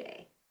Cool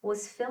J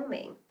was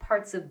filming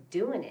parts of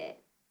Doing It.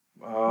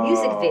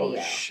 Music video.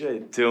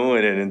 Shit,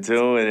 doing it and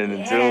doing it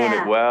and doing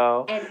Yeah. it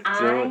well.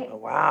 And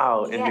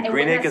wow, in the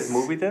Green Acres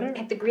movie theater?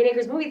 At the Green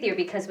Acres movie theater,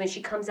 because when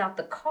she comes out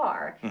the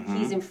car,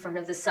 he's in front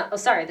of the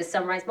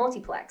Sunrise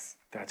Multiplex.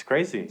 That's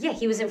crazy. Yeah,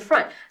 he was in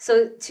front.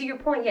 So to your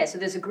point, yeah, so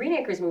there's a Green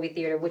Acres movie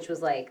theater, which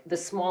was like the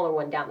smaller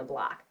one down the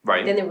block.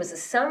 Right. Then there was a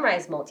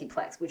Sunrise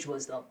Multiplex, which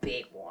was the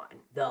big one.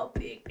 The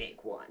big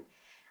one.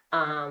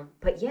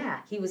 But yeah,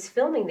 he was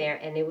filming there,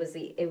 and it was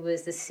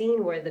the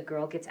scene where the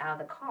girl gets out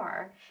of the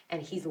car,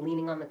 and he's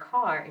leaning on the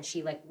car, and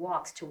she like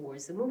walks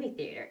towards the movie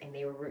theater, and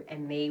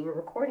they were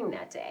recording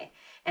that day.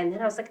 And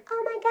then I was like,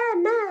 oh my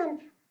God, Mom,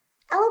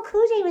 LL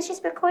Cool J was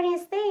just recording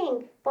his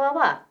thing, blah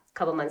blah. A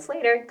couple months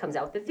later, comes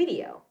out with the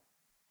video.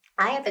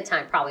 I at the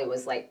time probably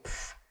was like,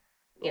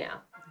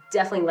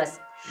 definitely less.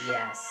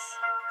 Yes.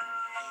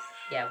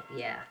 Yeah.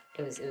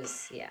 It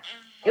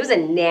was a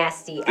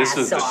nasty This ass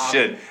was song. the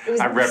shit. It was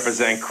I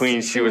represent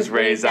Queens. She was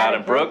raised out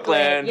in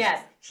Brooklyn.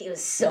 Yes. She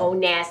was so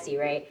nasty,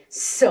 right?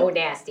 So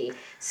nasty.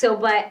 So,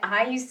 but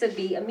I used to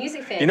be a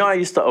music fan. You know, I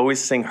used to always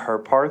sing her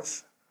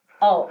parts.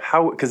 Oh.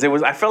 How? Because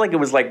I felt like it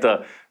was like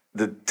the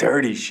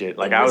dirty shit.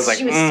 Like I was like,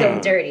 she was so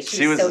dirty.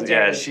 She was so dirty.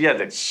 Yeah, she had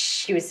the.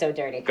 She was so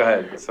dirty. Go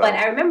ahead. So. But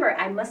I remember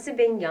I must have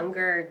been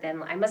younger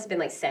than, I must have been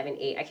like 7,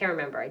 8. I can't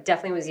remember. I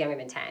definitely was younger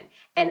than 10.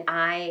 And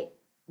I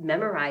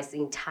memorized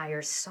the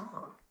entire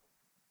song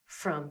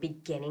from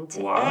beginning to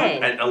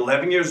end. At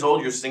 11 years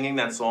old, you're singing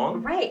that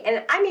song? Right.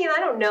 And I mean, I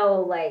don't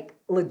know, like,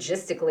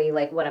 logistically,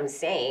 like, what I'm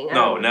saying.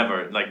 No,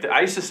 never. Like,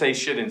 I used to say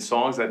shit in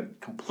songs that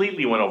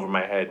completely went over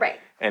my head. Right.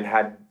 And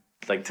had,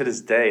 like, to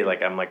this day,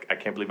 like, I'm like, I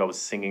can't believe I was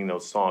singing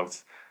those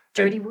songs.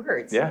 Dirty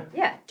words. Yeah.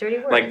 Yeah, dirty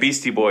words. Like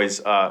Beastie Boys,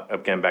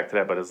 again, back to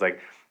that, but it's like,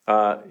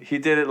 he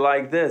did it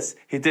like this.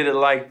 He did it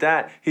like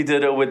that. He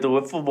did it with the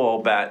wiffle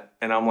ball bat.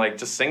 And I'm like,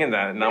 just singing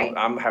that. And right.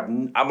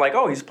 I'm like,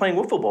 oh, he's playing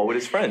wiffle ball with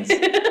his friends.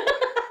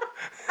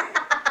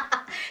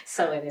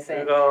 So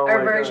innocent. Oh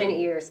Our virgin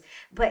ears.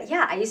 But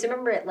yeah, I used to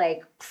remember it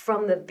like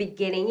from the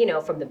beginning, you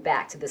know, from the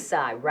back to the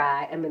side,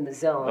 right? I'm in the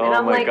zone. And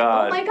I'm like,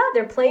 oh my God,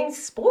 they're playing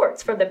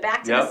sports from the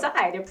back to the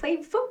side. They're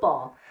playing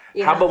football.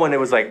 How about when it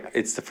was like,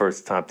 it's the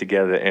first time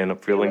together and I'm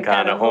feeling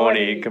kind of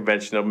horny.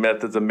 Conventional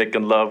methods of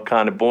making love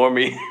kind of bore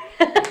me.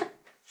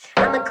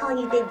 I'ma call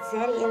you Big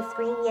Zeddy and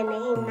scream your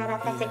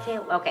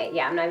name. Okay,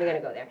 yeah, I'm not even gonna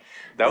go there.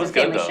 That was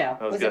good though. Show.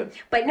 That was good.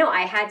 But no,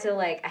 I had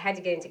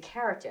to get into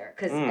character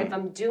because if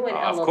I'm doing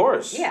of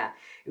course, yeah,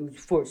 it was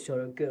first time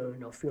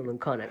again. I'm feeling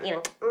kind of, you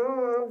know,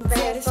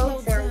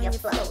 your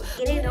flow.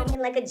 Get it on me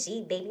like a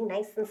G, baby,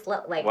 nice and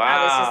slow. Like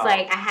I was just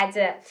like I had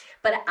to.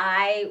 But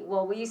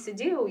we used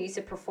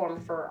to perform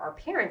for our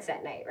parents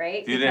at night,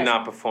 right? You did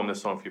not perform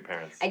this song for your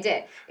parents. I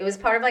did. It was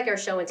part of like our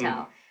show and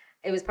tell.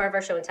 It was part of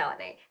our show and tell at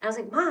night. And I was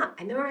like, Mom,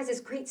 I memorized this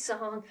great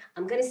song.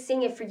 I'm going to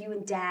sing it for you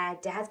and Dad.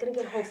 Dad's going to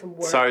get home from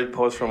work. Sorry,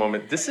 pause for a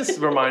moment. This is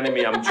reminding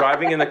me, I'm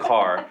driving in the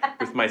car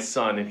with my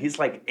son, and he's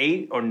like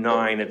 8 or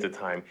 9 at the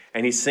time.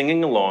 And he's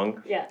singing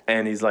along. Yeah.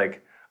 And he's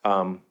like,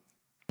 you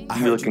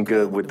looking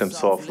good with them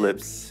soft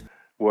lips,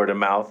 word of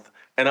mouth.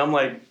 And I'm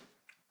like,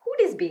 who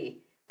this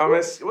be?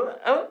 Whose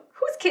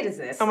kid is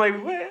this? I'm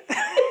like, what?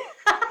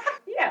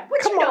 Yeah,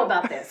 what you know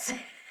about this?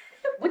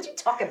 What'd you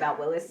talk about,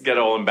 Willis? Get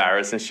all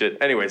embarrassed and shit.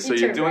 Anyway, so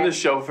you're doing this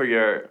show for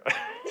your...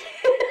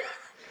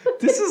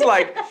 This is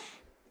like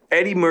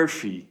Eddie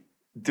Murphy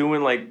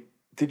doing like...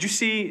 Did you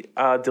see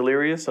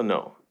Delirious or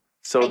no?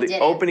 So the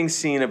opening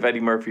scene of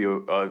Eddie Murphy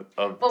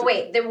But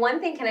wait, the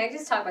one thing, can I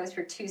just talk about this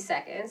for 2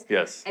 seconds?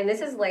 Yes. And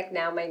this is like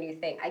now my new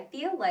thing. I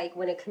feel like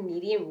when a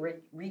comedian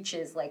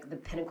reaches like the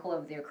pinnacle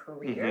of their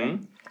career,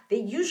 they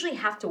usually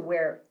have to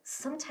wear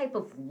some type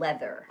of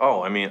leather.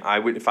 Oh, I mean, I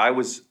would if I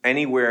was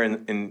anywhere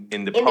in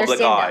the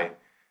public eye.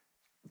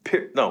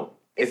 No.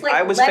 If like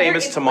I was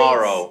famous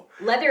tomorrow.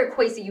 Leather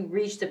equates that you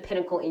reached the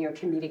pinnacle in your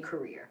comedic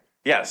career.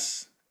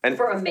 Yes. And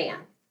for a man.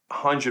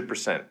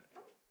 100%.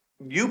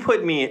 You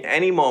put me in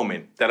any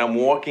moment that I'm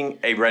walking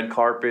a red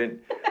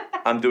carpet,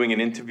 I'm doing an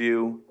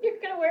interview. You're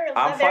gonna wear leather.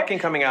 I'm fucking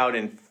coming out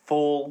in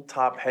full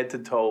top, head to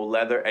toe,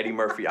 leather Eddie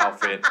Murphy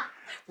outfit.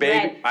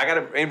 Baby, I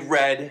gotta in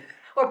red.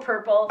 Or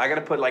purple. I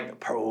gotta put like the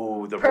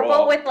purple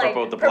raw, with like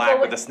purple, the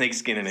black with the snake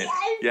skin in it.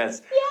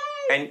 Yes.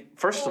 And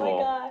first of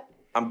all, God.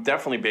 I'm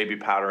definitely baby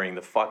powdering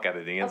the fuck out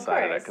of the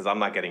inside of that because I'm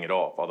not getting it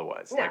off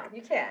otherwise. No,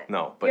 you can't.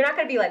 No, but you're not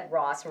gonna be like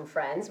Ross from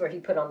Friends where he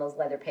put on those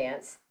leather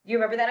pants. You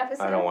remember that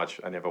episode?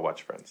 I never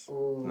watched Friends.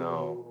 Ooh.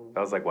 No,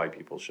 that was like white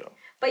people's show.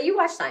 But you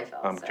watched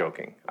Seinfeld. I'm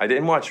joking. I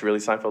didn't watch really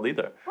Seinfeld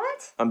either.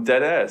 What? I'm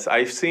dead ass.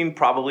 I've seen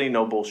probably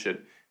no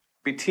bullshit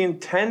between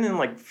 10 and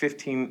like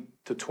 15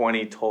 to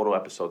 20 total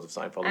episodes of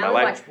Seinfeld in my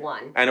life. I watched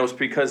one. And it was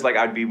because like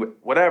I'd be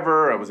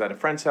whatever. I was at a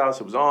friend's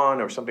house. It was on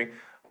or something.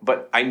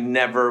 But I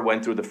never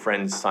went through the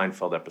Friends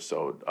Seinfeld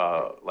episode,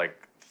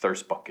 like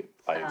Thirst Bucket.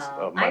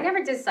 I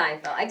never did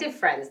Seinfeld. I did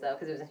Friends though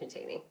because it was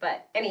entertaining.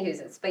 But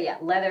anywho's, but yeah,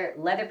 leather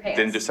pants.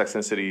 Didn't do Sex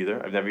and the City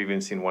either. I've never even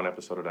seen one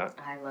episode of that.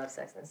 I love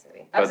Sex and the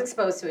City. I was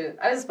exposed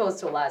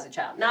to a lot as a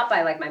child, not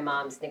by like my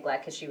mom's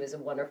neglect because she was a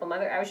wonderful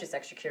mother. I was just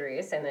extra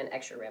curious and then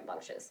extra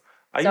rambunctious.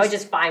 I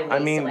just find ways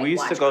to like we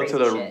used watch to go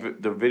to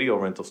shit. the video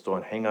rental store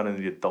and hang out in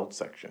the adult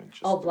section.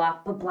 But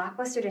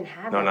Blockbuster didn't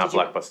have No, not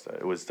Blockbuster.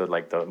 It was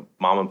the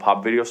mom and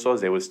pop video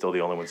stores. They were still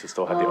the only ones who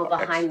still had the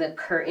behind the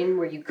curtain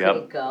where you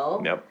couldn't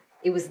go. Yep.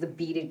 It was the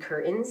beaded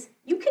curtains.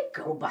 You could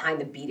go behind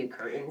the beaded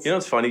curtains. You know,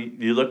 it's funny.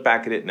 You look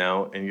back at it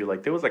now, and you're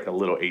like, there was like a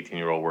little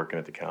 18-year-old working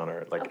at the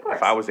counter. Like,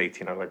 if I was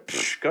 18, I'm like,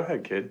 go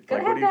ahead, kid. Go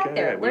ahead back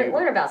there.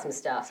 Learn about some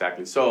stuff.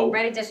 Exactly. So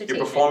write a dissertation.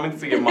 You're performing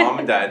for your mom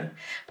and dad.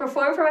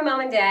 Performing for my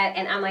mom and dad,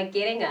 and I'm like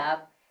getting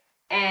up,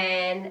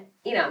 and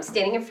you know, I'm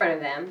standing in front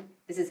of them.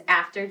 This is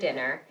after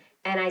dinner,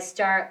 and I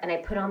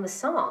put on the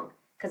song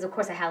because of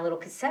course I had a little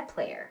cassette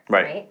player,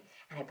 right?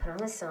 And I put on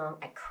the song.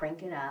 I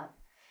crank it up.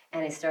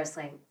 And it starts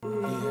like.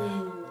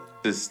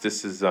 This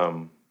is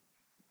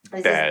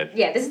bad.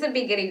 This is the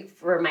beginning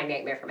for my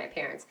nightmare for my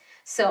parents.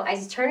 So I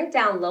turn it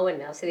down low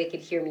enough so they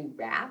could hear me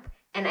rap,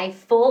 and I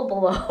full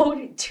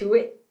blowed to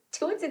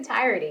its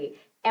entirety,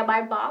 and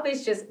my mom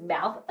is just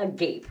mouth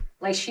agape,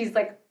 like she's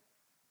like,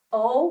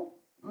 "Oh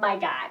my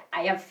God,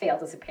 I have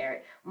failed as a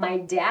parent. My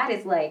dad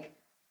is like,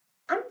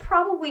 I'm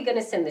probably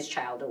gonna send this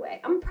child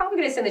away. I'm probably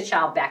gonna send this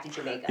child back to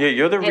Jamaica. Yeah,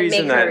 you're the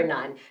reason make that her a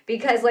nun,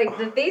 because like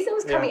the things that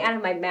was coming out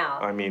of my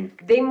mouth. I mean,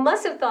 they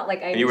must have thought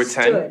like I you were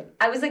understood.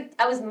 10?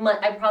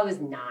 I probably was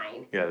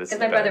 9. Yeah, this is because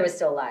my bad. brother was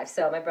still alive.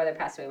 So my brother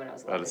passed away when I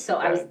was 11. this is So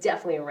I was bad.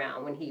 definitely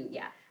around when he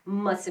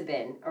must have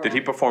been around. Did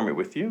he perform it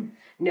with you?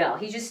 No,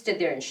 he just stood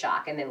there in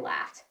shock and then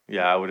laughed.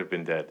 Yeah, I would have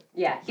been dead.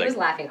 Yeah, he was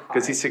laughing hard.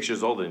 Because he's 6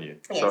 years older than you.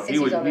 Yeah, so 6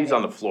 years older he's than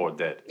on me. the floor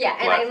dead. Yeah,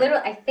 and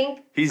laughing. I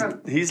think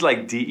He's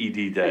like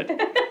DED dead.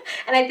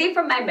 and I think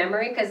from my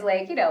memory, because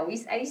like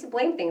I used to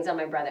blame things on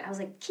my brother. I was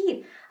like,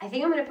 Keith, I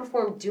think I'm gonna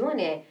perform doing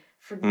it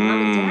for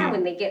mom and dad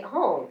when they get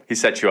home. He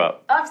set you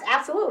up.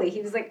 Absolutely,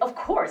 he was like, of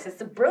course, it's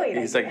a brilliant.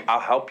 He's idea. like, I'll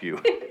help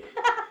you.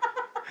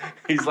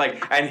 He's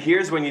like, and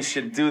here's when you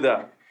should do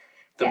the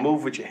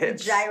move with your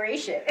hips.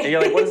 Gyration. And you're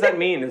like, what does that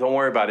mean? Don't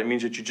worry about it. It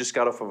means that you just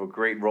got off of a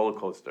great roller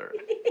coaster.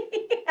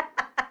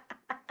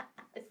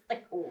 It's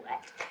like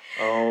what?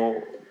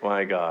 Oh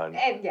my God.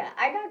 And yeah,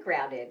 I got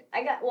grounded.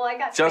 I got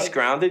Just spanked.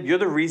 grounded? You're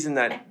the reason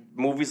that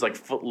movies like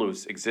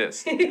Footloose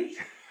exist.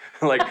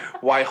 Like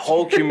why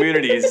whole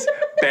communities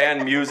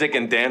ban music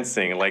and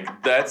dancing.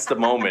 Like that's the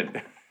moment.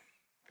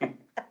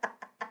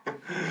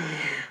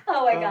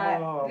 Oh my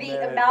God. Oh, the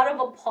man. amount of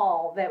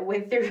appall that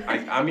went through.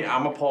 I mean,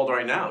 I'm appalled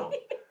right now.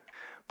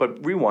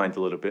 But rewind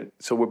a little bit.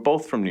 So we're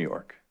both from New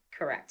York.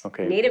 Correct.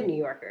 Okay. Native New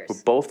Yorkers.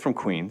 We're both from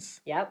Queens.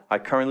 Yep. I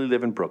currently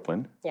live in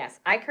Brooklyn. Yes.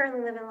 I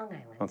currently live in Long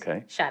Island.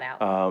 Okay. Shout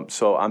out.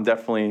 So I'm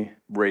definitely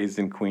raised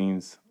in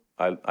Queens.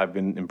 I've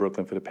been in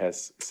Brooklyn for the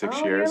past 6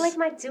 oh, years. you're like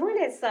my doing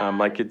it son. I'm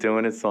like you're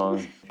doing it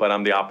song, but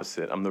I'm the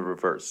opposite. I'm the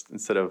reverse.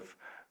 Instead of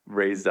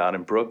raised out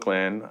in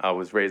Brooklyn, I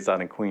was raised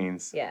out in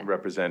Queens. Yeah.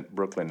 Represent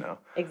Brooklyn now.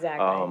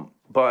 Exactly.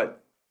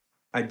 But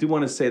I do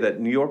want to say that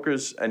New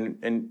Yorkers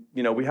and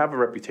you know we have a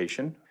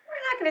reputation.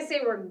 We're not going to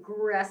say we're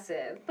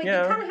aggressive, but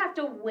Yeah. you kind of have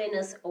to win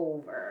us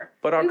over.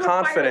 But our we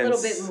require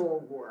confidence- a little bit more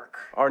work.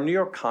 Our New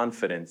York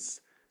confidence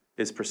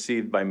is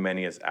perceived by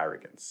many as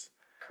arrogance,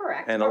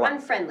 Correct. And a or lot-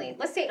 unfriendly.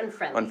 Let's say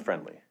unfriendly.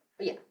 unfriendly.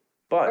 Yeah.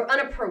 But Or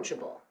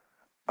unapproachable.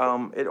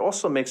 it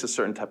also makes a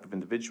certain type of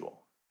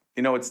individual.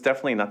 You know, it's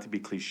definitely not to be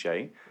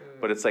cliche,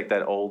 but it's like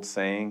that old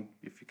saying,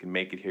 if you can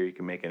make it here, you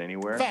can make it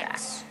anywhere.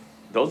 Facts.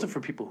 Those are for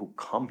people who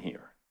come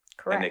here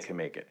and they Correct. can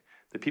make it.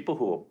 The people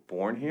who are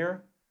born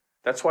here,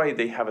 that's why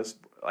they have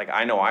like,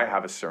 I know I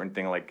have a certain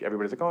thing, like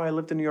everybody's like, oh, I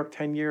lived in New York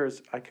 10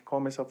 years. I can call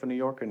myself a New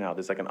Yorker now.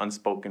 There's like an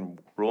unspoken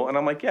rule. And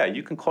I'm like, yeah,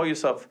 you can call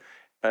yourself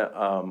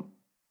a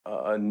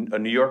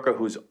New Yorker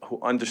who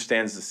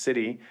understands the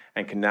city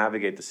and can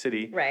navigate the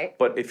city. Right.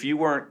 But if you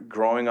weren't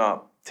growing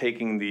up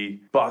taking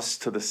the bus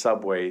to the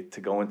subway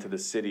to go into the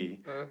city,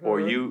 or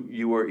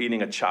you were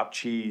eating a chopped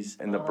cheese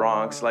in the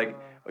Bronx, like,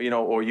 you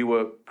know, or you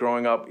were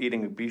growing up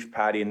eating a beef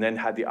patty and then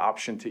had the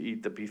option to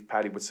eat the beef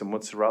patty with some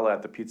mozzarella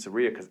at the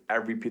pizzeria because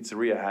every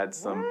pizzeria had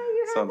some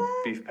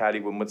beef patty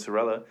with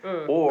mozzarella.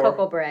 Or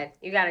Cocoa bread.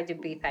 You got to do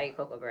beef patty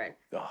cocoa bread.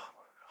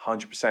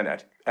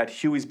 100% at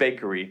Huey's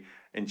Bakery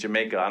in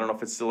Jamaica. I don't know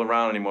if it's still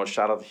around anymore.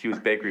 Shout out to Huey's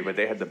Bakery, but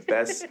they had the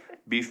best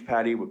beef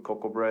patty with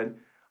cocoa bread.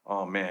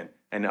 Oh man!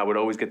 And I would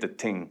always get the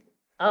ting.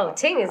 Oh,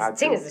 ting is had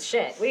ting to. is the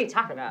shit. What are you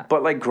talking about?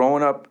 But like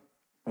growing up,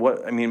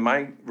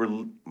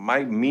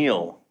 my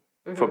meal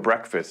for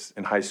breakfast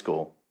in high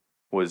school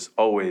was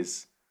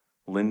always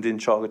Linden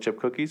chocolate chip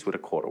cookies with a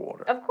quart of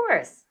water. Of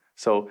course.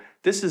 So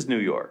this is New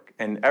York,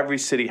 and every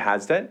city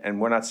has that. And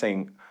we're not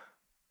saying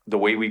the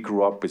way we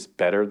grew up is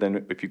better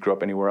than if you grew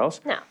up anywhere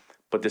else. No.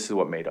 But this is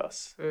what made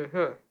us.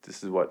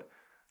 This is what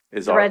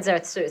is Threads are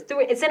through.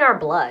 It's in our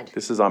blood.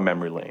 This is our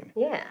memory lane.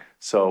 Yeah.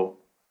 So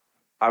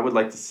I would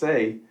like to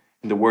say,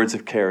 in the words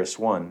of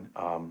KRS-One,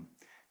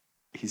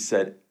 he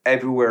said,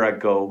 everywhere I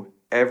go,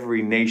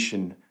 every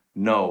nation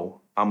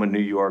know I'm a New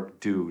York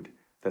dude.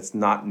 That's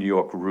not New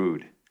York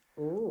rude.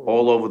 Ooh.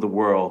 All over the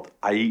world,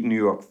 I eat New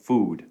York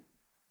food.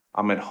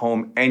 I'm at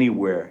home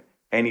anywhere,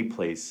 any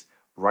place.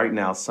 Right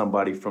now,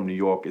 somebody from New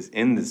York is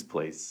in this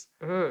place.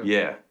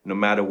 Yeah, no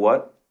matter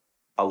what,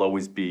 I'll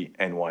always be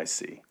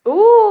NYC.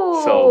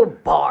 Ooh. So-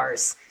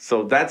 bars.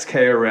 So that's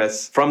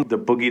KRS from the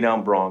Boogie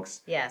Down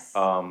Bronx. Yes.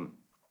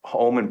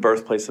 Home and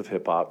birthplace of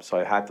hip hop, so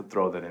I had to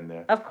throw that in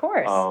there. Of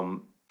course.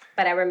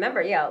 But I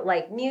remember,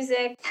 like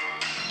music.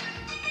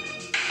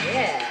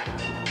 Yeah.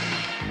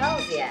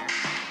 Hells yeah.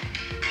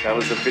 that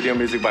was the video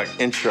music by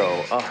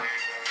Intro. Oh,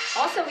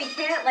 Also, we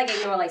can't like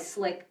ignore like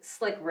Slick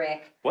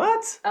Rick.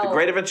 what? The Oh.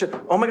 Great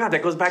Adventure. Oh my God,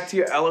 that goes back to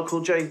your LL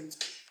Cool J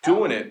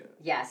doing it.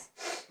 Yes.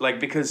 Like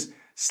because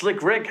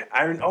Slick Rick,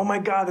 oh my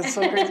God, that's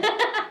so crazy.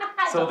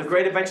 So the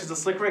Great Adventures of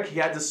Slick Rick, he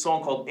had this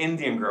song called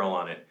Indian Girl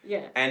on it.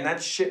 Yeah. And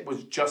that shit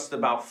was just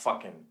about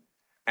fucking.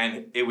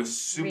 And it was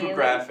super Really?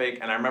 graphic.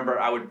 And I remember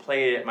I would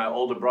play it. My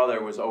older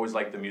brother was always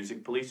like the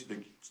music police. He's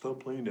like,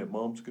 stop playing that.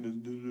 Mom's gonna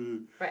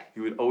do it. Right.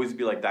 He would always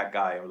be like that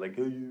guy. I was like,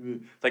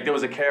 like there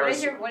was a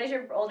KRS. What does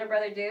your older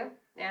brother do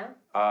now?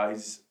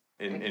 He's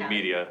in Accounting.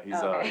 media. He's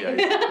Oh, okay.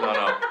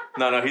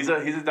 no. He's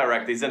a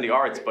director. He's in the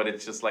arts, but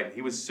it's just like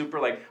he was super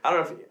like I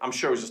don't know if I'm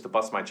sure it was just to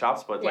bust my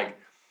chops, but Yeah.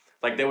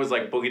 like there was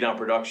like Boogie Down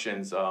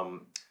Productions.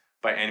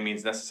 By Any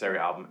Means Necessary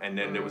album, and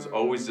then there was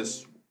always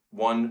this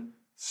one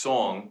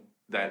song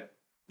that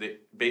they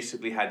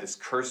basically had this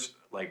curse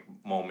like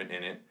moment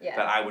in it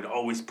that I would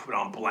always put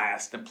on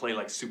blast and play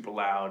like super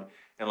loud,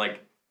 and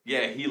like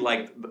he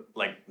liked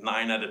like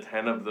 9 out of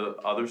 10 of the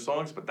other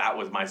songs, but that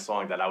was my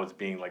song that I was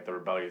being like the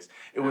rebellious.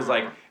 It was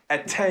like,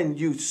 at 10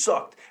 you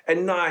sucked, at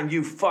 9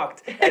 you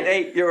fucked, at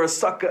 8 you're a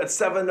sucker, at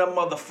 7 a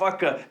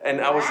motherfucker, and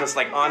I was just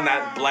like on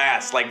that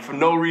blast, like for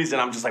no reason.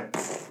 I'm just like,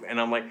 pfft,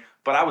 and I'm like.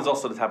 But I was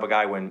also the type of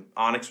guy when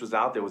Onyx was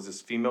out, there was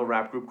this female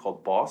rap group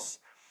called Boss,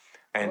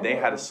 and they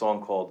had a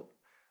song called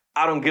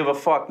I Don't Give a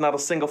Fuck, Not a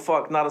Single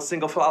Fuck, Not a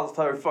Single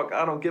Solitary Fuck,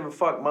 I Don't Give a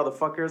Fuck,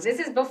 motherfuckers. This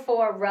is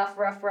before rough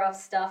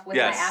stuff with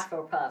my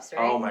Afro Puffs,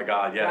 right? Oh my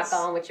God, yes.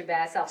 Rock on with your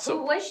bad self. So,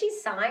 who was she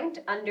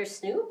signed under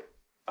Snoop?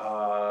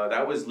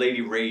 That was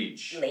Lady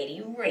Rage.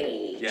 Lady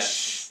Rage.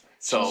 Yes.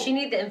 So she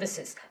needed the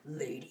emphasis.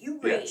 Lady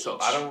Rage. Yeah, so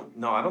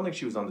I don't think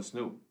she was under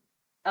Snoop.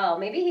 Oh,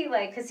 maybe he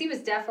because he was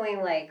definitely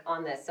like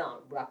on that song,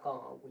 Rock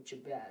On With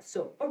Your Bad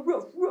So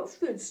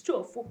rough and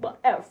stuff with my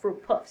Afro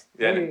Puffs.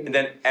 Yeah, and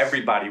then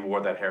everybody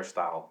wore that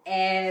hairstyle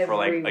for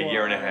like a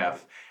year and a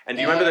half. And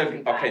do you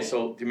remember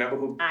so do you remember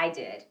who? I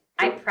did.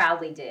 I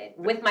proudly did,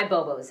 with my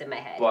bobos in my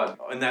head. But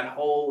in that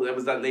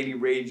was that Lady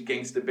Rage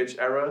gangsta bitch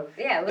era.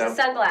 Yeah, it was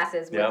the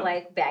sunglasses with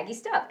like baggy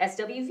stuff,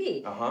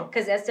 SWV.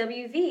 Because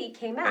SWV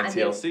came out. And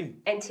TLC.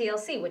 And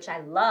TLC, which I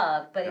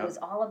love, but it was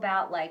all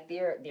about like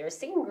they're a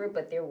singing group,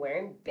 but they're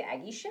wearing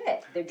baggy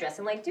shit. They're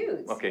dressing like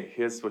dudes. Okay,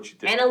 here's what you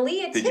did. And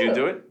Aaliyah too. Did you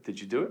do it?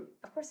 Did you do it?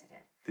 Of course I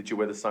did. Did you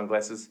wear the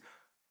sunglasses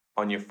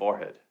on your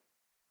forehead?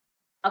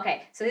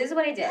 Okay, so this is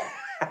what I did.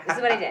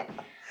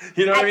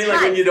 You know what I mean?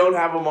 Like when you don't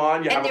have them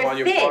on, you have them on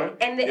your forehead.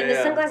 And the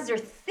sunglasses are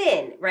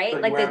thin, right? So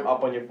like you wear them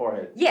up on your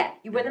forehead. Yeah,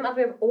 you wear them up.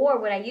 Or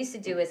what I used to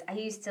do is I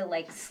used to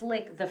like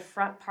slick the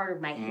front part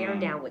of my hair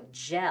down with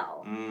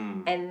gel.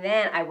 And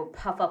then I would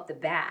puff up the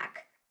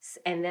back.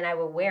 And then I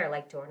would wear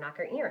like door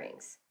knocker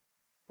earrings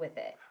with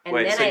it. And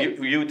wait, then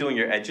so were you doing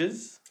your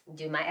edges?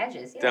 Do my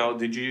edges, yeah. Now,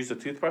 did you use a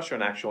toothbrush or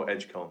an actual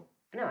edge comb?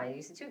 No, I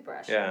used a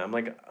toothbrush. Yeah, I'm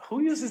like,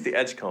 who uses the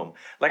edge comb?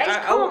 Like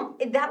comb,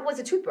 that was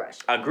a toothbrush.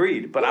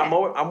 Agreed, but I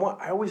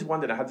always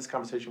wondered. I had this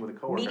conversation with a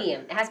coworker.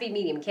 Medium. It has to be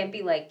medium. It can't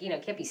be like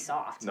it can't be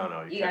soft.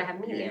 No. You gotta have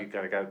medium. You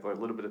gotta got a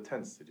little bit of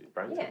intensity,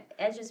 right? Yeah,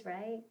 edges,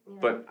 right?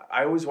 But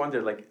I always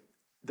wondered, like,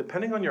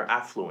 depending on your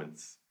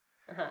affluence,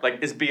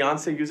 like, is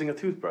Beyonce using a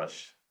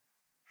toothbrush?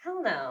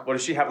 Hell no. Or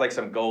does she have like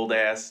some gold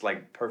ass,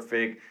 like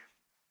perfect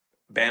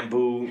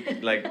bamboo,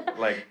 like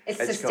it's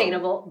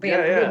sustainable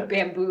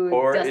bamboo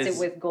or dusted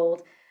with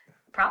gold.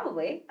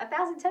 Probably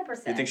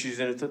 1,010%. You think she's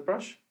using a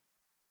toothbrush?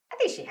 I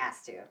think she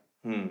has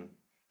to.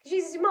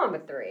 She's mom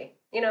of 3.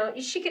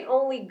 She can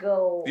only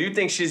go. Do you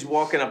think she's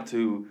walking up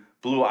to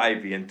Blue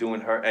Ivy and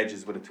doing her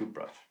edges with a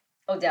toothbrush?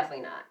 Oh,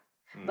 definitely not.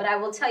 But I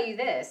will tell you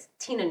this: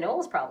 Tina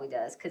Knowles probably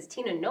does, because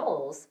Tina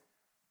Knowles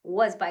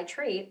was by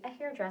trade a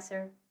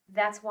hairdresser.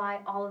 That's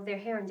why all of their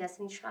hair in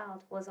Destiny's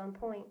Child was on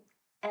point,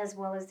 as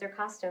well as their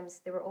costumes.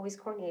 They were always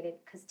coordinated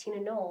because Tina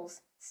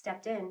Knowles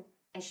stepped in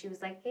and she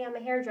was like, hey, I'm a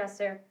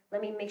hairdresser.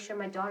 Let me make sure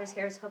my daughter's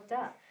hair is hooked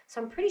up.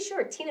 So I'm pretty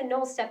sure Tina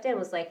Knowles stepped in and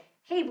was like,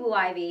 hey, Blue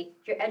Ivy,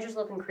 your edges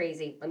looking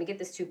crazy. Let me get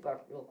this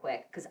toothbrush real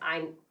quick because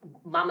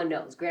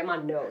Grandma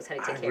knows how to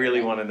take care of it. I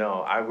really want to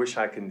know. I wish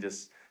I can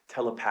just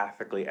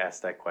telepathically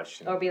ask that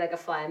question. Or be like a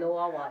fly in the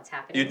wall while it's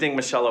happening. You think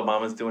Michelle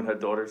Obama's doing her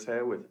daughter's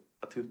hair with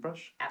a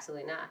toothbrush?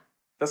 Absolutely not.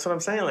 That's what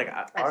I'm saying. Like,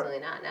 absolutely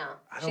not. No.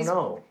 I don't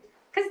know.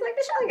 Because like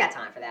Michelle ain't got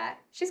time for that.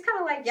 She's kind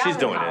of like y'all. She's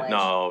doing college. it.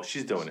 No,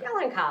 she's doing it.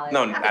 Y'all in college.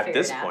 No, at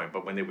this point,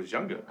 but when they was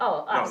younger.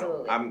 Oh,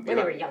 absolutely. When they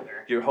were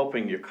younger. You're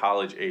hoping your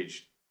college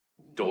age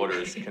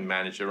daughters can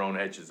manage their own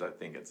edges. I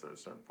think at a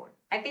certain point.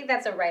 I think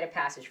that's a rite of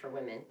passage for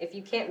women. If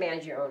you can't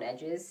manage your own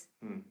edges,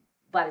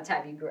 by the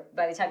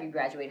time you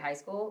graduate high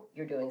school,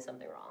 you're doing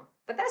something wrong.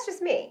 But that's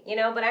just me,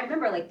 But I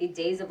remember like the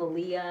days of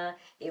Aaliyah.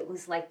 It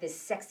was like this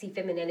sexy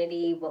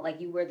femininity. What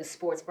like you wear the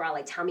sports bra,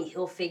 like Tommy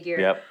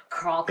Hilfiger,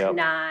 Karl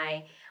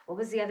Kani. What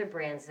was the other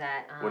brands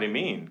that? What do you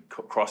mean?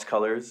 Cross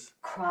Colors.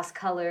 Cross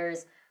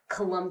Colors,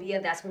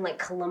 Columbia. That's when like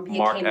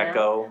Columbia came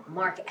out.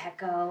 Marc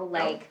Ecko,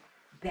 like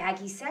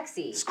baggy,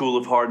 sexy. School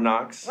of Hard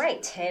Knocks.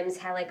 Right. Tim's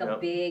had like a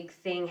big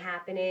thing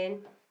happening.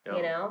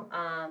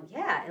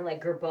 And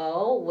like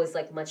Gerbeau was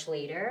like much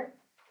later.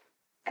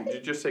 Did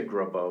you just say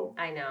Gerbeau?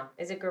 I know.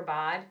 Is it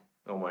Gerbaude?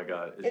 Oh my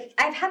God.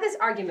 I've had this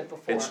argument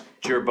before. It's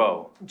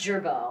Gerbeau.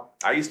 Gerbeau.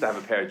 I used to have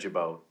a pair of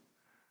Gerbeau.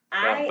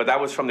 But that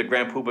was from the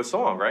Grand Poobah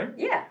song, right?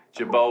 Yeah.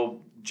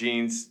 Gerbeau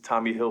jeans,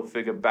 Tommy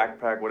Hilfiger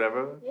backpack,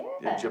 whatever.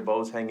 Yeah.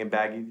 Gerbeau's hanging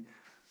baggy.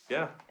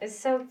 Yeah. It's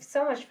so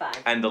much fun.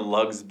 And the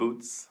Lugz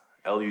boots.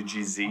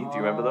 Lugz. Do you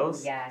remember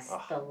those? Yes,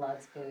 the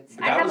Lugz boots.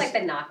 I had like the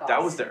knockoffs.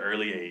 That was the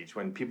early age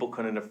when people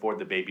couldn't afford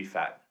the baby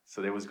fat.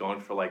 So they was going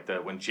for like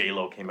when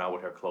J-Lo came out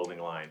with her clothing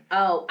line.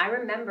 Oh, I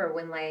remember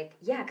when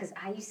because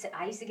I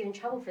used to get in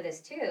trouble for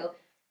this too.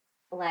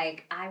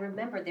 Like I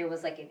remember there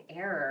was like an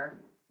error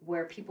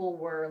where people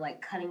were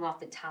like cutting off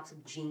the tops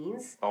of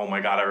jeans. Oh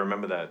my God, I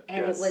remember that.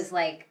 And it was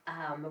like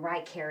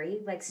Mariah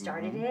Carey like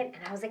started it,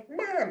 and I was like,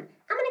 Mom, I'm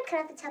gonna cut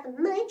off the top of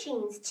my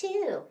jeans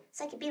too,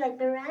 so I could be like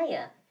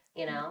Mariah.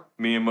 you know?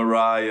 Me and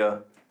Mariah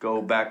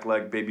go back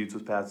like baby to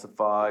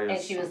pacify.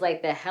 And she was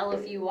like, the hell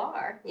if you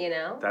are, you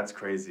know? That's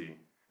crazy.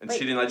 And But-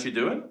 she didn't let you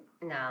do it?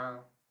 No.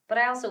 But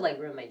I also like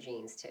ruined my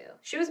jeans too.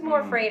 She was more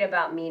afraid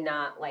about me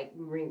not like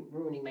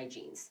ruining my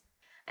jeans.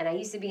 And I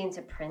used to be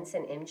into Prince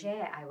and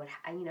MJ. I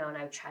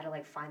would try to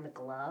like find the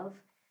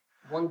glove,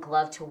 one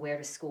glove to wear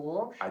to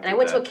school. And I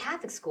went to a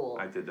Catholic school.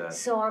 I did that.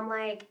 So I'm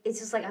like, it's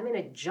just like I'm in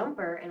a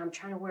jumper and I'm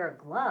trying to wear a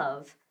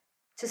glove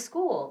to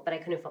school, but I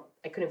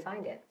couldn't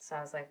find it. So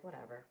I was like,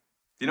 whatever.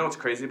 You know what's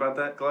crazy about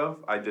that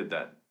glove? I did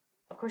that.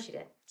 Of course you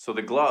did. So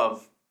the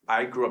glove,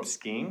 I grew up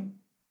skiing.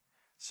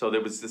 So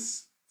there was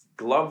this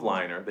glove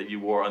liner that you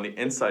wore on the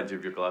insides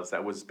of your gloves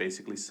that was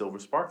basically silver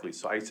sparkly.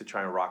 So I used to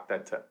try and rock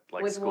that to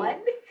like With school.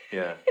 what?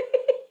 Yeah.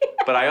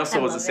 But I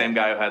also was the love same it.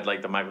 guy who had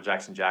like the Michael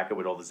Jackson jacket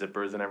with all the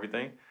zippers and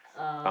everything.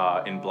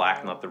 In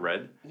black, not the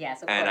red.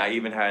 Yes, of And course. I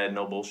even had,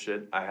 no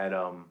bullshit, I had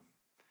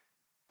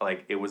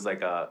like it was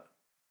like a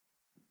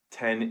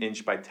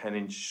 10-inch by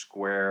 10-inch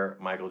square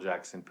Michael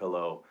Jackson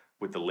pillow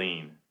with the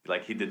lean.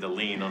 Like he did the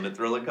lean on the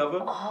Thriller cover.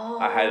 Oh,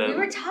 I had we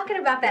were talking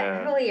about that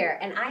yeah. earlier,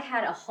 and I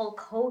had a Hulk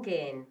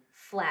Hogan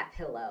flat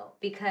pillow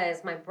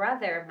because my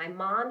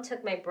mom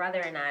took my brother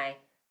and I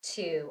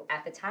to,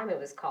 at the time it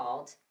was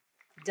called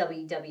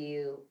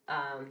WW,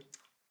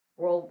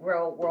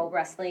 World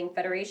Wrestling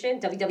Federation,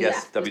 WWF.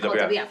 Yes, It was called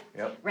WWF.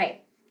 Yep.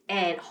 Right.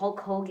 And Hulk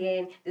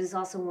Hogan, this is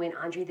also when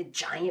Andre the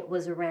Giant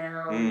was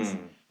around.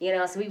 You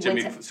know, so we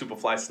Jimmy went to...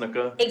 Superfly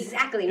Snuka.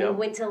 Exactly. Yep. We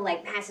went to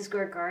like Madison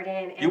Square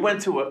Garden. And You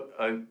went to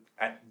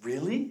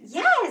really?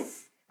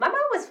 Yes! My mom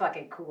was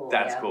fucking cool.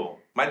 That's yo. cool.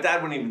 My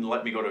dad wouldn't even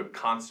let me go to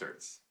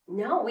concerts.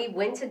 No, we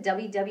went to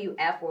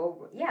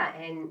WWF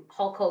and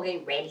Hulk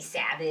Hogan, Randy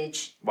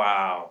Savage,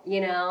 Wow.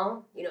 you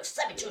know,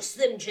 Savage or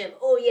Slim Jim.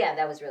 Oh yeah,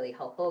 that was really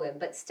Hulk Hogan,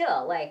 but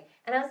still, like,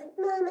 and I was like,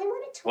 Mom, I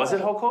want a toy. Was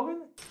it Hulk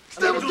Hogan?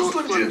 Savage or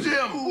Slim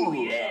Jim. Ooh,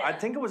 yeah. I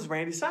think it was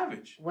Randy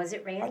Savage. Was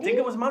it Randy? I think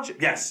it was Macho.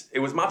 Yes, it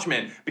was Macho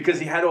Man because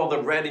he had all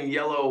the red and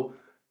yellow,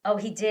 Oh,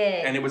 he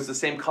did. and it was the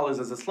same colors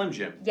as the Slim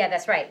Jim. Yeah,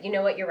 that's right. You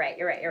know what? You're right.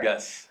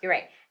 Yes. You're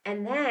right.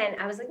 And then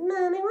I was like, Mom,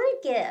 I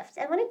want a gift.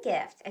 I want a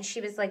gift. And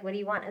she was like, what do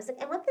you want? I was like,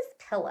 I want this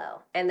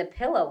pillow. And the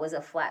pillow was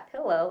a flat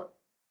pillow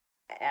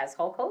as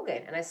Hulk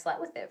Hogan. And I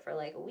slept with it for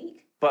like a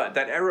week. But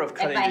that era of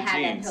cutting If I the had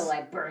jeans. that pillow,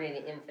 I'd burn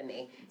it in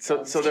infamy.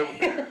 So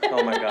there.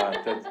 Oh my God.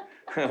 That's,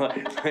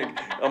 like,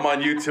 I'm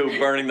on YouTube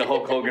burning the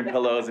Hulk Hogan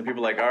pillows, and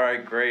people are like, all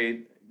right,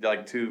 great,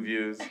 like 2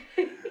 views.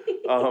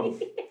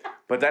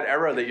 But that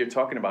era that you're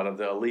talking about of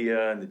the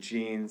Aaliyah and the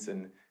jeans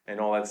and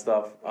all that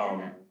stuff.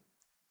 Yeah.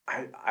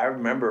 I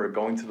remember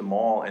going to the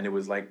mall, and it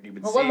was like you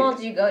would see. What mall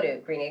did you go to?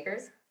 Green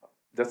Acres?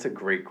 That's a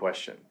great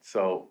question.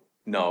 So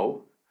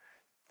no.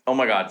 Oh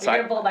my God. So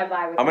You're gonna blow my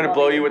mind with I'm the gonna mall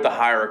blow name. you with the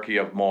hierarchy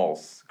of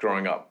malls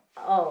growing up.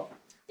 Oh,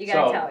 you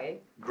gotta So- tell me.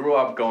 Grew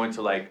up going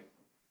to like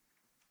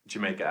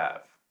Jamaica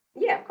Ave.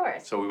 Yeah, of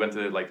course. So we went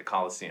to like the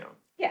Coliseum.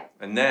 Yeah.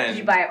 And then Did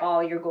you buy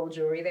all your gold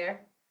jewelry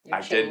there? Your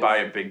I did chains? buy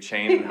a big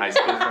chain in high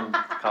school from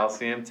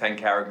Coliseum, 10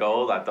 karat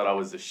gold. I thought I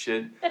was the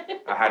shit.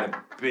 I had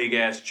a big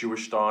ass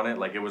Jewish star on it,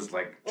 like it was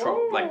like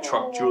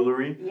truck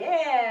jewelry.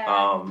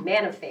 Yeah.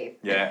 Man of faith.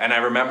 Yeah, and I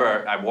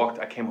remember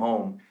I came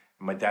home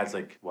and my dad's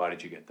like, "Why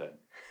did you get that?"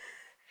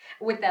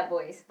 With that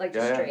voice, like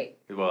just straight.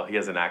 Well, he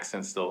has an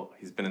accent still.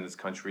 He's been in this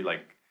country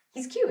like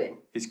He's Cuban.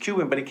 he's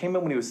Cuban, but he came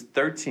in when he was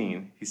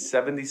 13. He's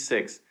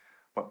 76.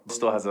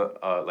 Still has a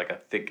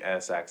thick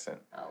ass accent.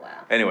 Oh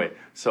wow. Anyway,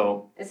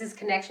 so This is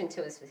connection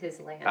to his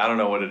land. I don't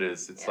know what it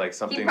is. It's like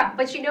something.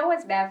 But you know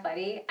what's bad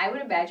funny? I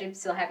would imagine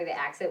still having the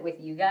accent with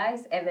you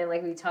guys, and then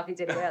like we talking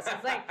to anyone else.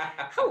 It's like,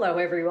 hello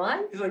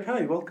everyone. He's like,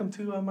 "Hi, welcome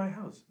to my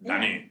house." Yeah.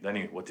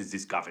 Danny, what is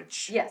this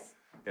garbage? Yes.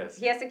 Yes.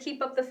 He has to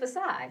keep up the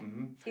facade.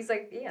 Mhm. He's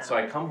like, yeah. So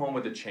I come home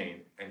with the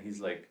chain, and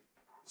he's like,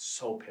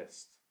 so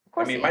pissed. Of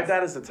course I mean, he my is.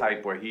 dad is the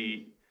type where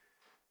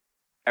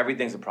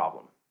everything's a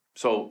problem.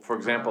 So, for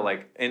example,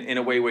 like in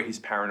a way where he's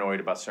paranoid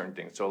about certain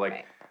things. So, like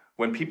Right.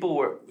 when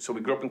people so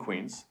we grew up in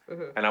Queens,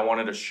 Mhm. and I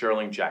wanted a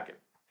shearling jacket.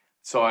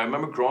 So I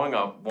remember growing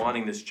up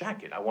wanting this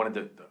jacket. I wanted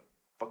the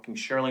fucking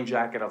shearling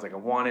jacket. I was like, I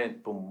want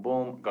it. Boom,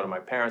 boom. Go to my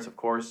parents, of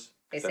course.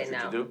 They 'cause say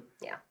that's what no. you do.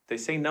 Yeah. They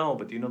say no,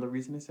 but do you know the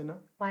reason they say no?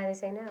 Why do they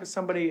say no? Because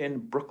somebody in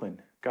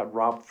Brooklyn got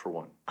robbed for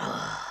one.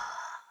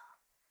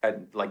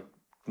 At like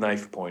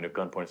knife point or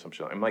gun point or some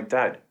shit. I'm like,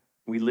 Dad,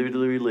 we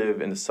literally live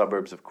in the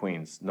suburbs of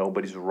Queens.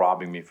 Nobody's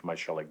robbing me for my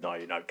shirt. Like, no,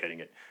 you're not getting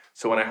it.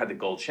 So when I had the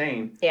gold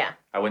chain, Yeah.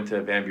 I went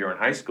to Van Buren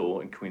High School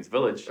in Queens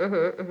Village,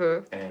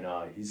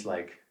 and he's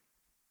like,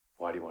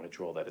 why do you want to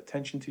draw that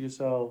attention to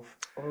yourself?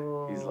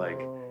 He's like,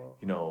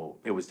 you know,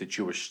 it was the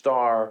Jewish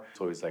star.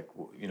 So he's like,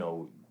 you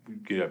know,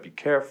 you gotta be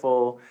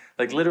careful.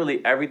 Like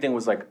literally everything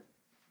was like,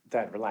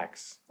 Dad,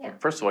 relax. Yeah.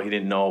 First of all, he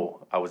didn't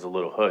know I was a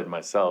little hood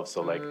myself.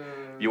 So like,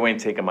 you ain't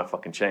taking my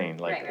fucking chain.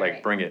 Like,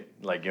 Right. bring it.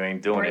 Like you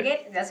ain't doing Bring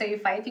it? That's how you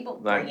fight people?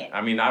 Like, Bring it.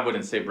 I mean, I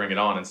wouldn't say bring it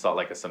on and start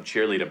like some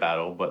cheerleader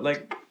battle, but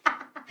like,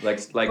 Bring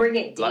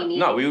it, like, Damien.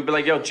 no, we would be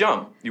like, yo,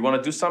 jump. You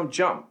want to do something?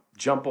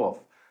 Jump off.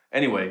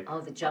 Anyway, Oh,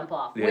 the jump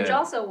off, Yeah. which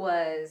also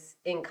was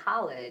in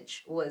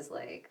college was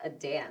like a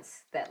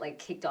dance that like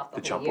kicked off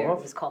the The whole jump year. off?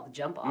 It was called the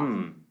jump off.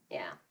 mm,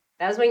 Yeah,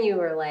 That was when you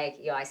were like,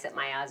 yo, I set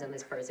my eyes on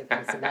this person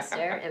for the semester.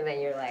 And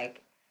then you're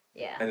like,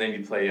 yeah. And then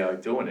you play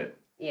Doing It.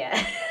 Yeah.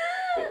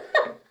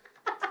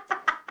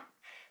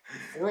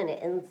 doing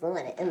it and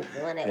doing it and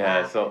doing it.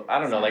 Yeah, so I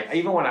don't know. Like,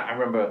 even when I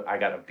remember I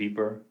got a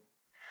beeper.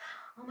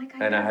 Oh my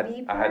God, And I had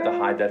to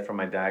hide beeper? that from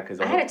my dad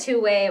because I had a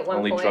two-way at one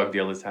only point. drug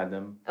dealers had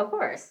them. Of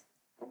course.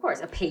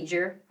 A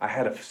pager. I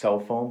had a cell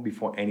phone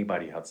before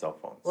anybody had cell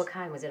phones. What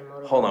kind? Was it a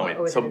Motorola? Hold on, or wait.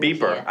 was So it a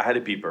beeper, Nokia? I had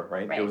a beeper,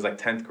 right? Right. It was like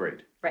 10th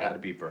grade. Right. I had a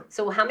beeper.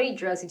 So how many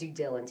drugs did you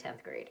deal in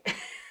 10th grade?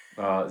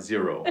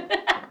 0.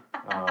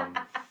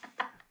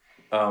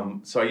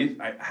 So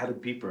I had a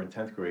beeper in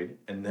 10th grade,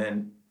 and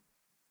then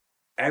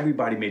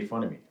everybody made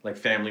fun of me. Like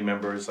family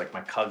members, like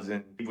my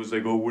cousin. He was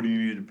like, oh, what do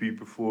you need a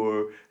beeper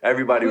for?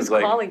 Everybody Who's was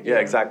like, calling you? yeah,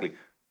 exactly.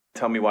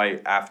 Tell me why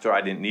after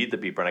I didn't need the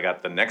beeper and I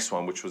got the next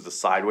one, which was the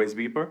sideways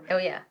beeper. Oh,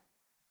 yeah.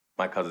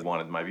 My cousin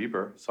wanted my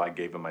beeper, so I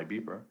gave him my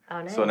beeper.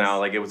 Oh, nice. So now,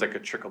 like, it was like a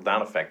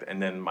trickle-down effect.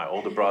 And then my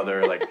older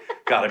brother, like,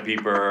 got a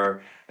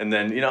beeper. And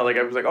then, like,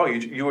 I was like, oh,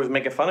 you were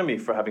making fun of me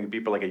for having a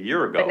beeper, like, a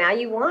year ago. But now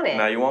you want it.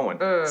 Now you want one.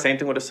 Mm. Same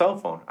thing with a cell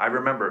phone. I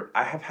remember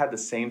I have had the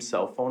same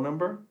cell phone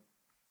number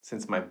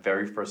since my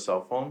very first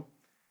cell phone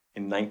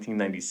in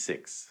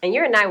 1996. And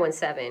you're a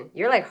 917.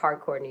 You're like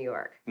hardcore New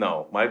York.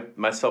 No,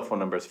 my cell phone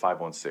number is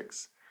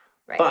 516.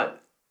 Right.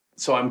 But,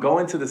 so I'm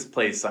going to this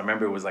place. I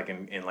remember it was, like,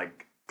 in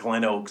like,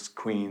 Glen Oaks,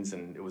 Queens,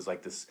 and it was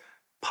like this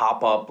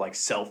pop-up like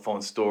cell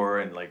phone store,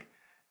 and like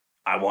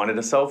I wanted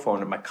a cell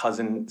phone, and my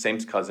cousin, same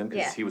cousin,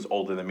 because he was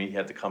older than me, he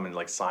had to come and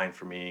like sign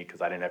for me because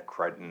I didn't have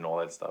credit and all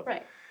that stuff.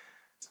 Right.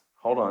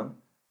 Hold on.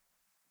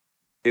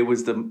 It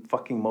was the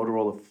fucking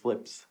Motorola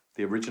Flips,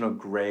 the original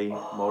gray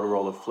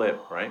Motorola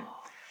Flip, right?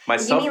 My You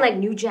cell mean phone- like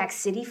New Jack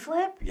City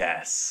Flip?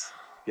 Yes.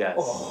 Yes.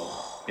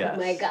 Oh Yes.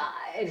 my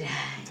God.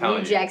 telling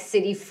New you. Jack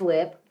City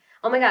Flip.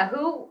 Oh my God,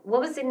 what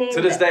was the name?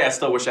 To this day, I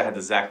still wish I had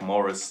the Zach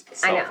Morris I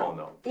cell know. phone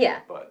though. Yeah,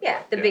 But,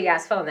 yeah, the yeah. big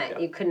ass phone that Yeah.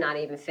 you could not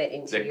even fit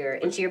into They-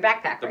 your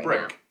backpack the right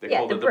brick. now. They yeah,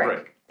 called the it the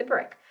brick. The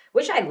brick,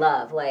 which I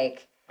love.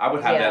 Like I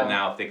would have Yeah. that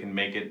now if they can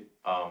make it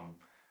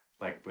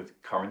like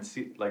with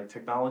currency like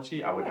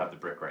technology. I would have the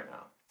brick right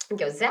now.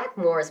 yo, Zach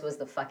Morris was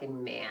the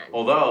fucking man.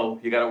 Although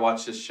you got to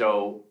watch this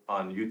show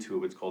on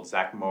YouTube. It's called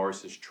Zach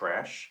Morris's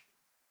Trash.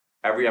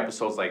 Every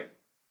episode's like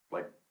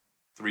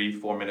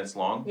 3-4 minutes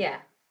long. Yeah,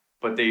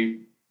 But they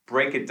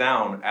break it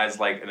down as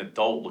like an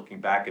adult looking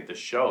back at the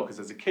show, because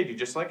as a kid you're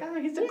just like,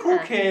 he's a cool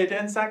Yeah. kid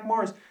and Zach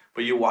Morris.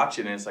 But you watch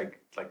it and it's like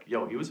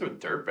yo, he was a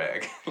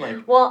dirtbag.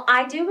 like well,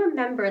 I do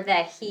remember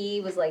that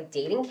he was like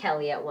dating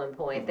Kelly at one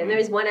point. Then Mhm. there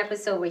was one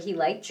episode where he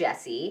liked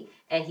Jesse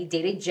and he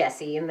dated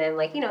Jesse, and then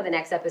like the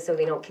next episode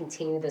they don't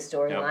continue the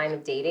storyline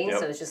of dating, Yep.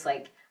 so it's just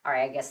like, all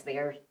right, I guess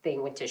their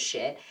thing went to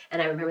shit. And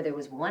I remember there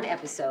was one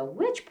episode,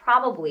 which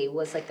probably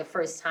was like the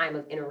first time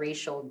of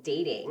interracial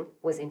dating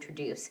was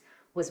introduced,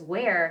 was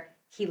where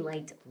he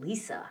liked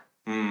Lisa.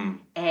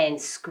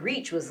 And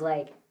Screech was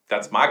like,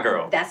 that's my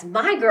girl. that's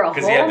my girl,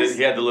 Because Holmes.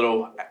 he had the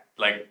little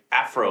like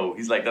afro.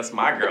 He's like, that's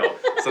my girl.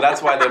 So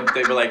that's why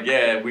they were like,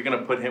 yeah, we're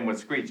gonna put him with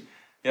Screech.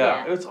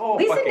 Yeah, it was all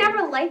Lisa fucking.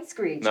 never liked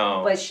Screech.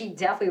 No. But she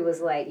definitely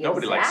was like, yo,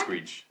 Nobody likes Zach?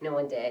 Screech. No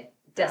one did.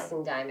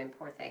 Dustin Diamond,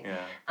 poor thing.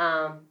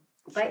 Yeah.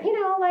 But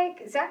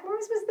like Zach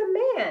Morris was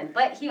the man,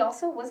 but he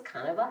also was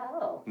kind of a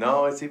hoe.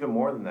 No, it's even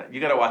more than that.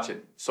 You gotta watch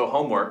it. So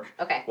homework.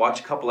 Okay, Watch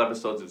a couple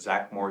episodes of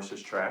Zach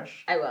Morris's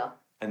Trash, I will.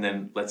 and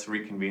then let's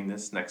reconvene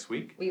this next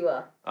week. We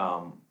will.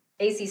 Um,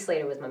 AC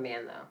Slater was my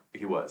man though.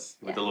 he was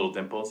with Yeah. the little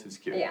dimples. He was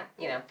cute.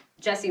 Yeah,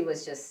 Jesse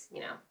was just,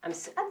 I'm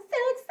so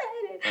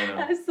excited. I know.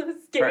 I'm so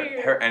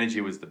scared. Her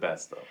energy was the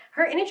best though.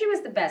 Her energy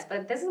was the best,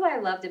 but this is what I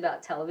loved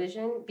about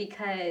television,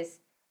 because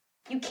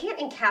you can't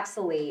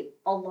encapsulate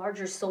a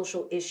larger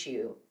social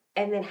issue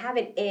and then have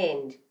it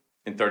end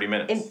In 30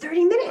 minutes. in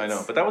 30 minutes. I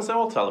know, but that was the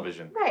old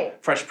television. Right.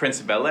 Fresh Prince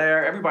of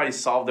Bel-Air. Everybody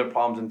solved their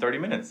problems in 30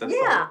 minutes. That's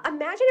Yeah,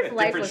 imagine if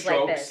life different was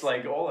strokes, like this.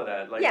 like all of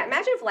that. Like, Yeah,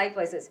 imagine if life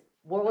was this.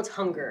 World's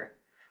hunger.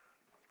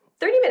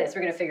 30 minutes,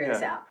 we're going to figure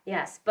this Yeah. out.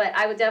 Yes, but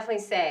I would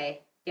definitely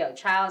say,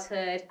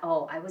 childhood.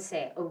 Oh, I would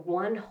say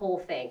one whole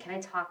thing. Can I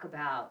talk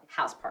about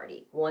House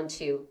Party? 1,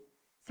 2,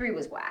 3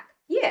 was whack.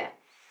 Yeah.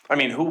 I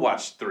mean, who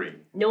watched 3?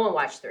 No one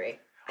watched 3.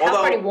 House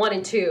Although- Party 1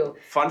 and 2.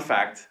 Fun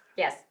fact.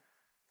 Yes.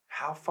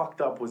 How fucked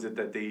up was it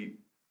that they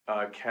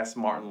cast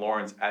Martin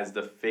Lawrence as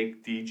the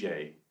fake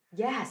DJ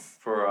Yes.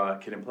 for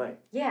Kid and Play?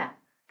 Yeah.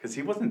 Because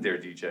he wasn't their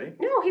DJ.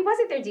 No, he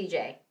wasn't their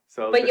DJ.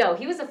 So But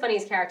he was the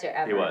funniest character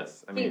ever. He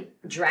was. I mean,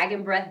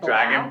 Dragon Breath Bilal.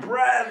 Dragon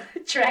Breath.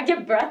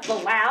 Dragon Breath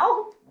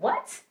Bilal.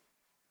 What?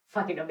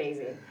 Fucking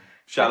amazing.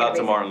 Shout Fucking out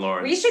to amazing. Martin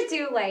Lawrence. We should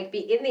do be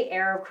in the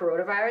era of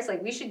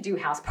coronavirus, we should do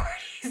house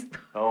parties.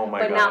 Oh my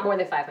but god. not more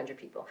than 500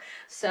 people.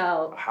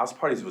 So House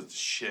parties was the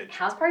shit.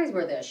 house parties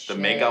were the shit.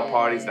 The makeout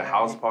parties, the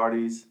house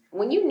parties.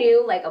 When you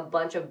knew a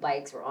bunch of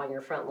bikes were on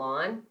your front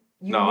lawn,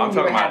 you No, knew I'm you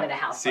talking were about. having a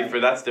house See, party.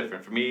 that's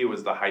different. For me, it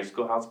was the high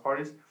school house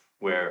parties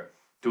where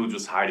dudes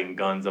was hiding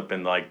guns up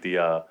in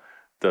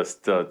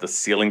the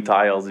ceiling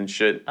tiles and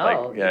shit.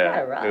 Oh, you got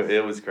it rough.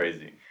 It was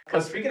crazy.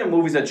 But speaking of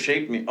movies that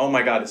shaped me, oh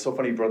my god, it's so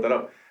funny you brought that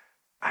up.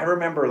 I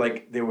remember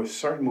like there were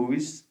certain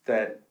movies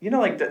that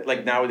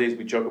like nowadays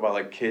we joke about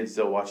like kids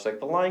they'll watch like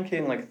The Lion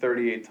King like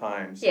 38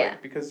 times. Yeah.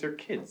 Like, because they're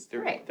kids.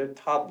 Right. They're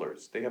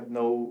toddlers. They have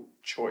no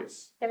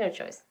choice. You have no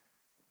choice.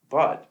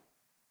 But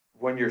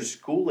when your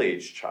school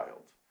age child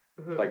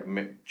Mm-hmm. like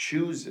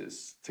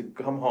chooses to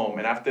come home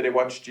and after they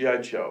watch G.I.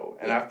 Joe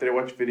and after they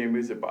watch Video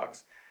Music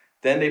Box,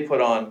 then they put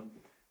on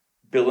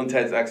Bill and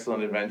Ted's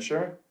Excellent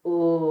Adventure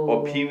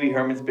or Pee Wee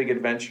Herman's Big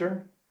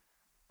Adventure,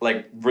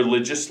 like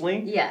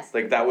religiously. Yes.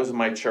 Like that was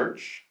my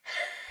church.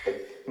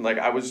 Like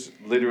I was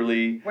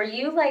literally Were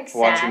you like sad?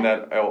 watching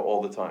that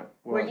all the time.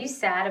 Were you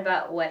sad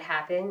about what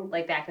happened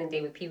like back in the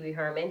day with Pee Wee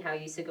Herman? How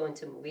he used to go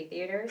into movie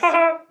theaters?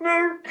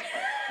 No.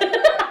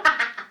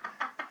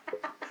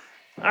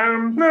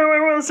 No,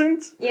 I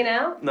wasn't. You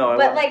know? No,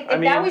 but like,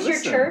 if that was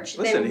listen, your church,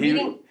 listen,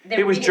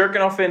 he was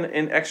jerking off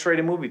in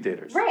X-rated movie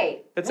theaters.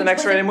 Right. It's an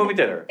X-rated movie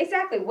theater.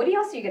 Exactly. What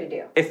else are you gonna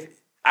do?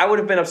 If I would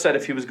have been upset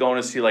if he was going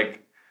to see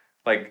like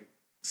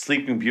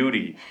Sleeping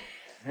Beauty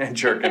and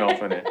jerking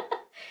off in it.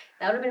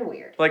 That would have been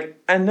weird. Like,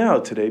 and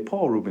now today,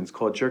 Paul Rubens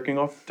called jerking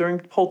off during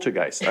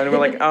Poltergeist. And we're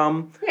like,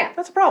 yeah,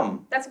 that's a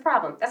problem. That's a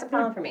problem. That's a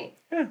problem for me.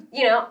 Yeah.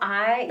 You know,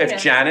 If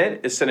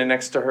Janet is sitting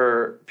next to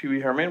her Pee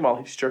Wee Herman while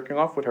he's jerking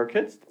off with her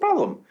kids, it's a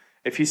problem.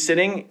 If he's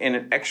sitting in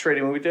an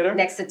X-rated movie theater,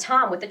 next to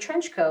Tom with the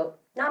trench coat,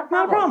 not a problem.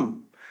 not a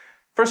problem.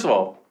 First of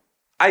all,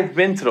 I've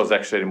been to those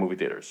X-rated movie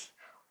theaters.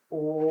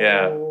 Ooh.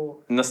 Yeah,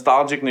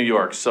 nostalgic New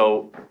York.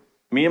 So,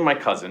 me and my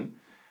cousin,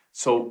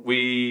 so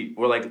we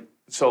were like,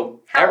 so.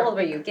 How old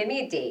were you? Give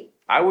me a date.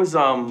 I was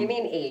Give me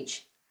an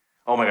age.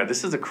 Oh my God,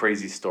 this is a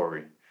crazy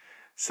story.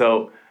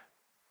 So,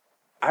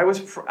 I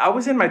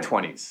was in my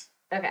 20s.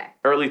 Okay.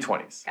 Early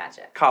 20s.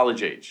 Gotcha.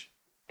 College age.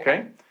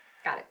 Okay.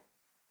 Got it.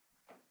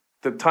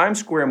 The Times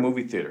Square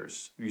movie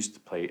theaters used to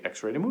play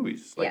X-rated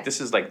movies. Like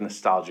this is like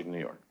nostalgic New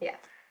York. Yeah.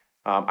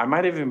 I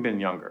might have even been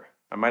younger.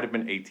 I might have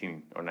been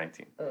 18 or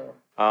 19.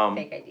 Oh.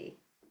 Fake ID.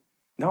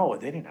 No,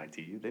 they didn't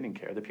ID you. They didn't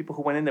care. The people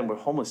who went in there were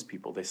homeless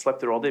people. They slept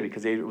there all day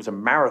because it was a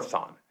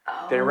marathon.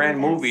 Oh, they ran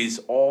movies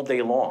all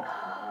day long.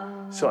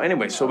 Oh, So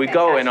anyway, we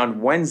go and on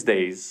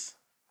Wednesdays,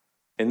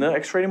 in the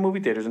X-rated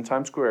movie theaters in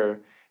Times Square,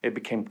 it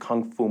became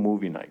Kung Fu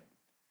movie night.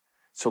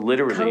 So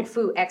literally. Kung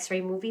Fu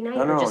X-ray movie night?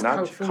 No, or just not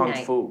Kung Fu Kung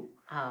night? Fu.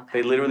 Oh,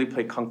 okay. They literally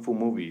play Kung Fu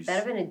movies. That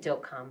would have been a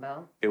dope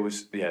combo. It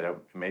was,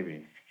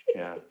 maybe,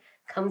 yeah.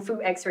 Kung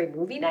Fu X-ray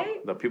movie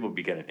night? The people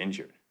be getting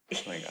injured.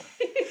 Like,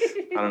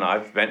 I don't know.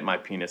 I've bent my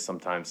penis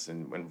sometimes,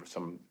 yeah.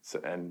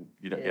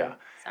 Sorry.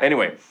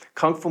 Anyway,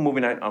 Kung Fu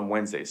movie night on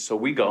Wednesdays. So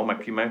we go. My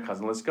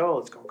cousin, let's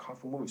go Kung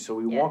Fu movie. So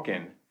we walk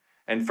in,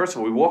 and first of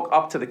all, we walk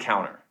up to the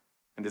counter,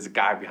 and there's a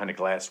guy behind a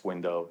glass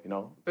window,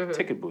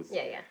 ticket booth.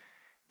 Yeah, yeah.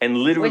 And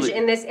literally, which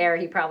in this era,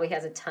 he probably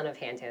has a ton of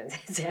hand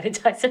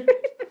sanitizer.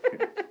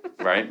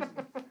 Right?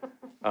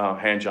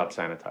 Hand job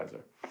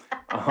sanitizer.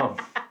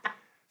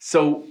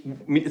 So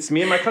it's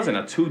me and my cousin,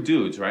 now 2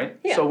 dudes, right?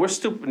 Yeah. So we're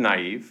stupid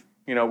naive.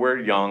 We're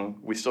young.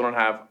 We still don't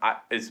have.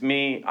 It's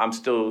me. I'm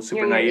still super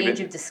You're in naive. your age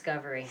of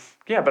discovery.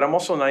 Yeah, but I'm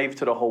also naive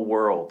to the whole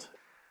world.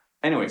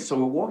 Anyway, so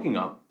we're walking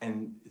up,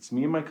 and it's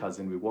me and my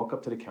cousin. We walk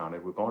up to the counter.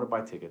 We're going to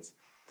buy tickets,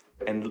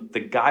 and the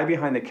guy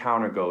behind the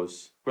counter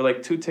goes, "We're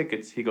like 2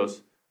 tickets." He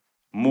goes,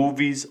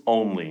 "Movies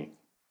only."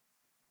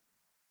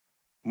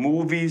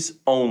 Movies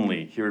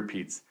only. He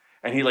repeats,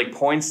 and he like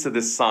points to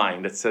this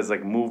sign that says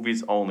like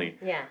 "Movies only."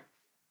 Yeah.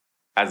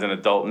 As an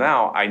adult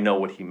now, I know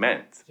what he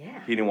meant.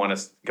 Yeah. He didn't want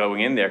us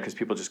going in there because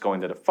people just go in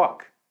there to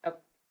fuck.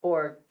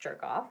 Or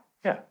jerk off.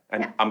 Yeah.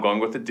 And I'm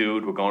going with the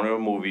dude. We're going to a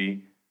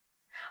movie.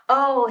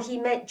 Oh, he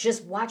meant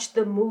just watch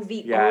the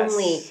movie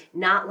only,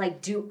 not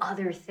like do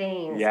other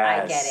things.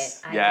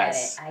 Yes.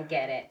 I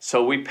get it.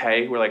 So we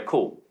pay. We're like,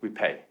 cool. We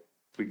pay.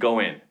 We go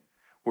in.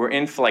 We're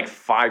in for like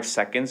 5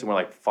 seconds, and we're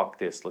like, fuck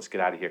this. Let's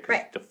get out of here.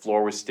 Because the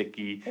floor was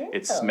sticky. Ew.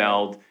 It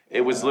smelled.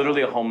 It was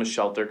literally a homeless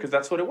shelter because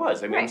that's what it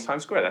was. I mean, it was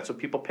Times Square. That's what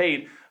people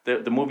paid.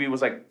 The movie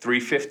was like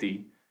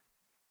 $3.50,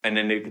 and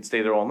then they could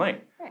stay there all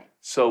night. Right.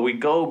 So we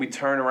go, we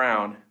turn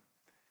around,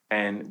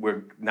 and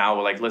we're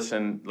like,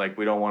 listen, like,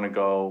 we don't want to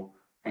go.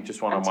 We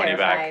just want our money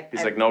back.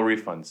 He's like, no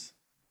refunds.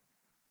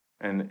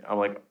 And I'm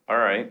like, all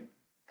right.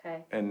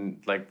 Okay.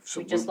 And like, so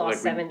we just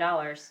lost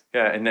 $7.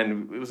 Yeah, and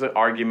then it was an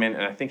argument,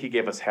 and I think he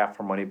gave us half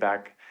our money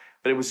back,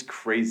 but it was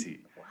crazy.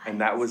 What? And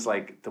that was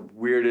like the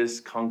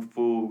weirdest Kung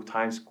Fu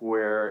Times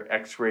Square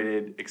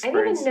X-rated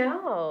experience. I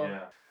didn't know.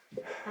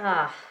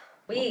 Yeah.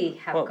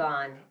 We have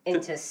gone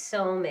into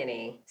so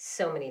many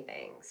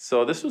things.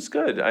 So this was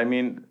good. I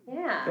mean,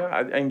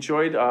 I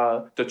enjoyed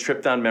the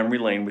trip down memory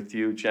lane with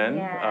you, Jen.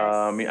 Yes.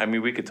 I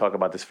mean, we could talk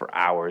about this for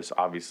hours,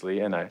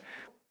 obviously, and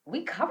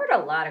we covered a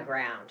lot of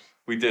ground.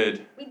 We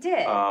did. We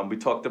did. We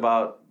talked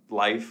about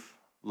life,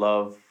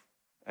 love,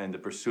 and the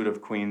pursuit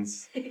of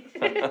queens.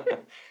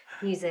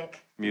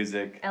 Music.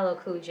 LL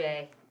Cool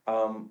J.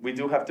 We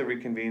do have to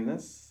reconvene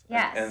this.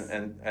 Yes.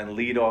 And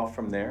lead off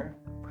from there.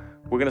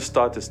 We're going to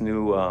start this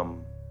new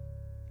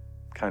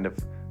kind of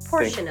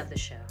portion of the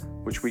show,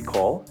 which we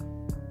call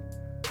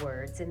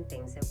Words and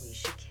Things That We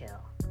Should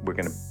Kill. we're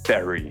going to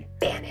bury,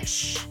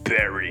 Banish.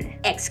 bury.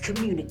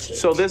 Excommunicate.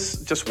 So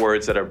this just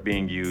words that are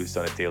being used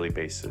on a daily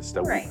basis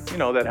that Right.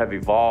 that have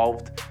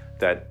evolved,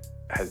 that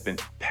has been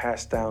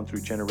passed down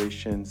through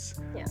generations,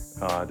 Yeah.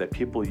 that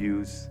people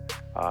use.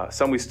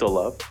 Some we still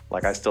love,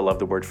 like I still love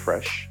the word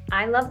fresh.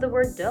 I love the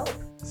word dope.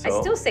 I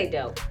So- still say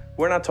dope.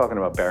 We're not talking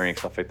about burying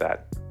stuff like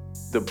that.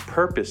 The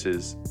purpose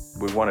is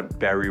we want to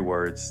bury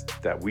words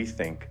that we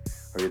think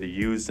are either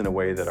used in a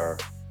way that are,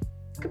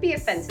 Could be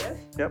offensive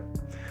yep,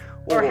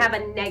 or have a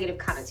negative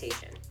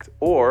connotation.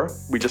 or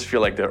we just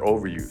feel like they're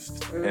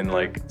overused. And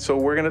like, so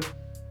we're going to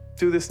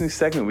do this new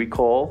segment we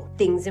call,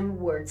 Things and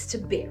words to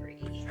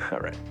bury. all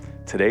right,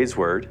 today's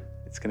word,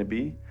 it's going to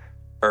be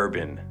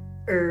urban.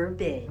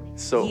 Urban.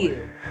 So-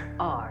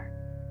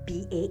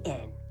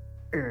 URBAN.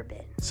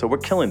 Urban. So we're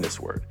killing this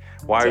word.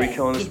 Why are we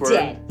killing this You're word?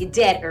 dead. You're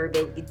dead,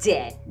 Urban. You're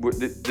dead.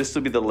 This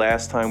will be the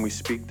last time we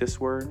speak this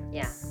word.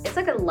 Yeah. It's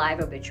like a live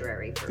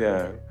obituary for Yeah.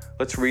 Urban.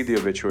 Let's read the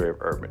obituary of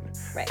urban.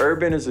 Right.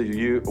 Urban is a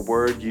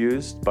word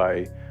used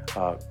by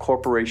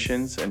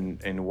corporations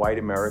in white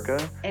America.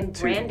 And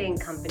to- branding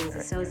companies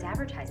as well as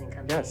advertising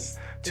companies.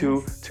 Yes.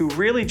 To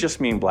really just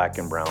mean black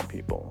and brown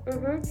people.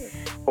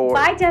 Mm-hmm. Or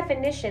By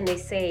definition, they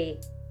say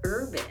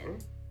urban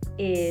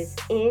is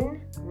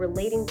in,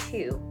 relating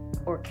to,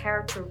 or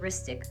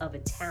characteristic of a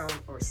town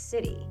or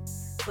city.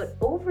 But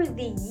over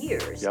the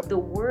years, Yep. the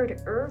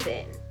word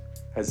urban.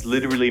 has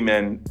literally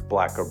meant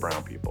black or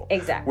brown people.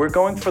 Exactly. We're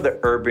going for the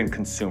urban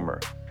consumer.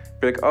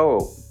 You're like,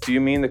 oh, do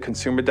you mean the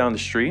consumer down the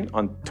street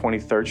on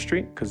 23rd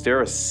Street? Because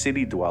they're a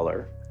city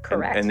dweller.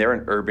 Correct. And they're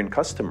an urban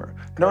customer.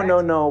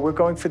 No, we're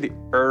going for the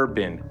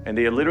urban. And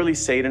they literally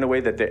say it in a way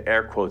that the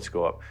air quotes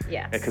go up.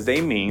 Yes. Because they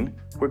mean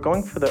we're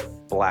going for the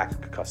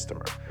black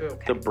customer,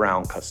 Okay. the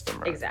brown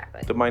customer,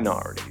 Exactly. the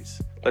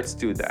minorities. Let's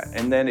do that.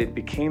 And then it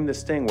became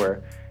this thing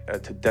where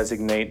to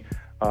designate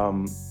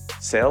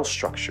sales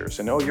structures.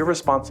 And, oh, you're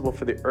responsible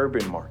for the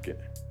urban market.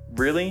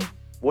 Really?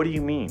 What do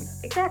you mean?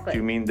 Exactly. Do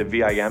you mean the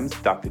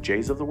VIMs, Dr.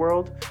 J's of the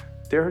world?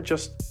 They're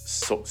just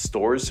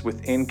stores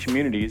within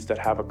communities that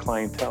have a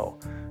clientele.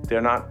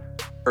 They're not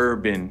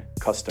urban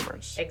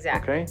customers.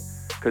 Exactly. Okay?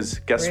 Because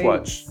guess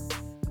what?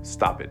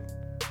 Stop it.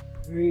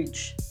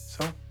 Reach.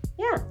 So,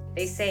 Yeah.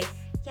 They say,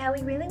 yeah,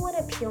 we really want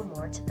to appeal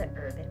more to the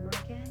urban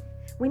market.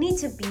 We need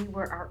to be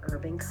where our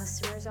urban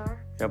customers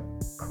are. yep.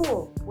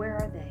 Cool. Where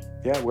are they?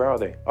 Yeah, where are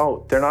they?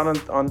 Oh, they're not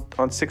on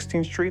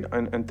 16th Street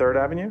and 3rd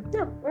Avenue?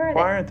 No, where are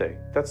Why they? aren't they?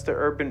 That's the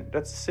urban,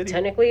 that's the city.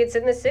 Technically, it's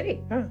in the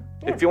city. Yeah.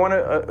 Yeah. If you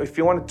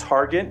want to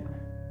target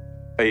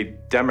a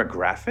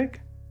demographic,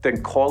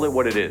 then call it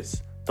what it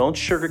is. Don't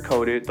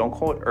sugarcoat it. Don't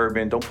call it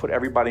urban. Don't put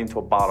everybody into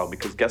a bottle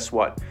because guess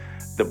what?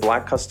 The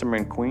black customer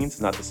in Queens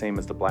is not the same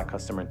as the black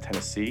customer in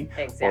Tennessee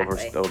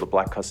Exactly. or the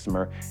black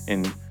customer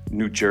in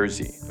New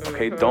Jersey.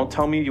 Okay, Mm-hmm. don't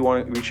tell me you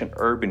want to reach an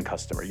urban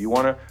customer. You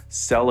want to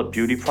sell a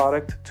beauty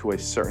product to a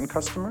certain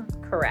customer.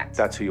 Correct.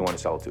 That's who you want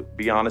to sell it to.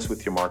 Be honest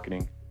with your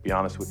marketing. Be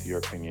honest with your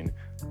opinion.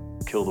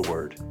 Kill the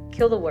word.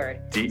 Kill the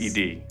word.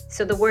 DED.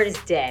 So the word is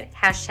dead.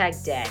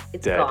 Hashtag dead.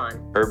 It's Dead.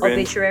 gone. Urban.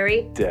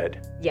 Obituary.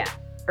 Dead. Yeah.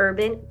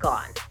 Urban.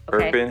 Gone.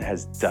 Okay. Urban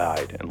has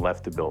died and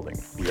left the building.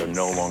 We are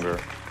no longer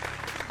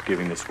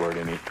giving this word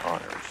any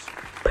honors.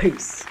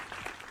 Peace.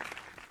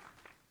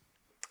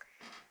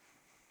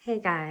 Hey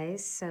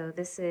guys, so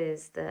this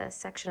is the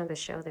section of the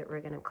show that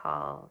we're going to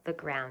call the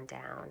ground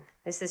down.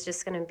 This is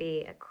just going to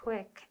be a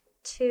quick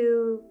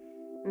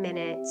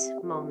 2-minute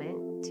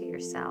moment to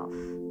yourself,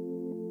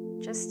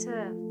 just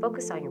to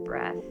focus on your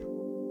breath,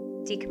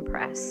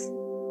 decompress,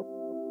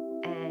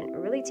 and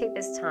really take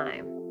this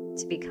time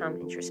to become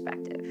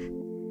introspective.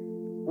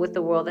 With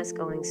the world that's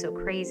going so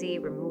crazy,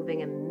 we're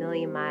moving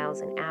 1,000,000 miles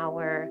an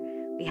hour.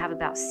 We have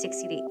about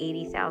 60 to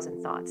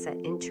 80,000 thoughts that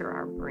enter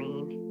our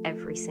brain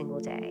every single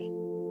day.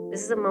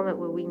 This is a moment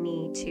where we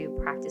need to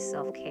practice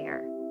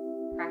self-care,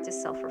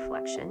 practice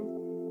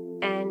self-reflection,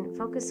 and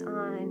focus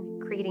on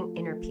creating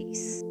inner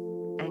peace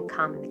and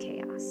calming the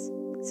chaos.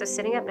 So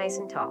sitting up nice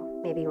and tall,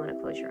 maybe you want to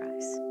close your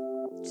eyes.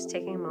 Just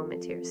taking a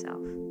moment to yourself.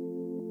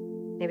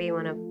 Maybe you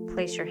want to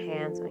place your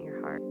hands on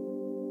your heart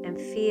and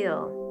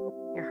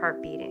feel your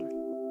heart beating.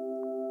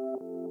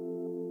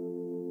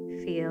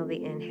 Feel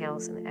the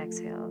inhales and the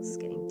exhales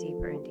getting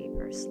deeper and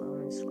deeper,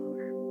 slower and slower.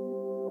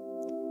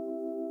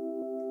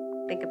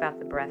 Think about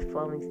the breath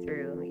flowing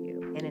through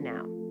you, in and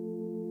out.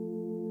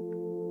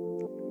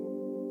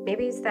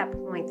 Maybe it's that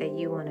point that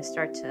you want to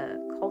start to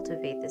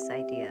cultivate this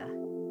idea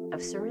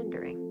of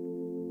surrendering,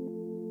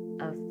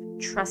 of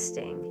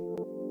trusting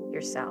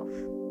yourself,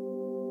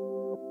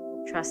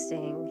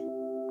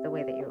 trusting the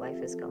way that your life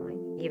is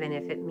going, even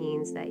if it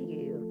means that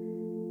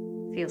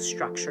you feel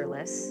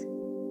structureless,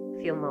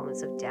 feel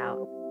moments of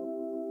doubt,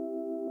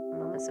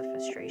 moments of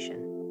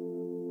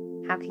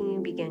frustration. How can you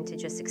begin to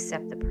just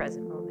accept the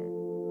present moment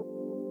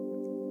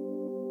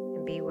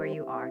and be where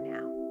you are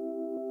now?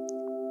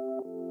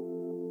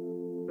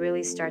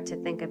 Really start to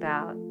think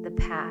about the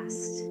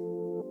past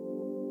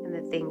and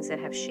the things that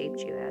have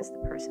shaped you as the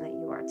person that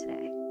you are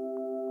today.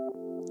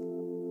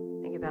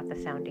 Think about the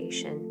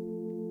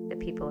foundation, the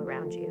people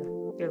around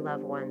you, your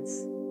loved ones,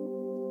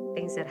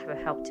 things that have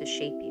helped to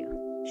shape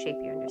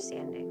your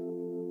understanding.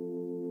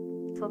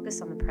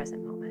 Focus on the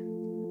present moment.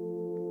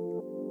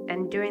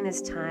 And during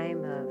this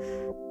time of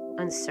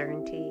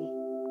uncertainty,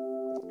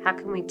 how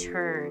can we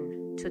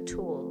turn to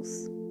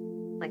tools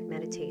like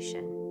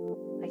meditation,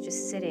 like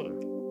just sitting?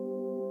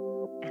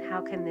 And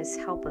how can this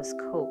help us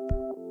cope?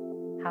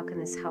 How can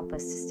this help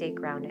us to stay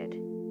grounded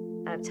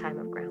at a time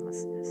of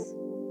groundlessness?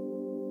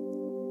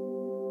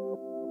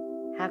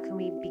 How can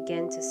we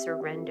begin to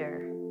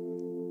surrender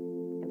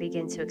and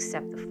begin to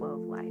accept the flow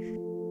of life?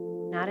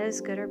 Not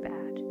as good or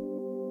bad,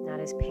 not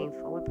as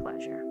painful or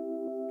pleasure,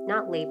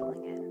 not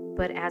labeling it,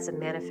 but as a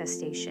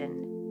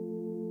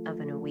manifestation of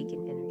an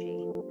awakened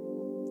energy,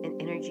 an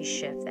energy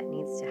shift that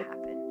needs to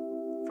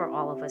happen for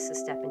all of us to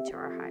step into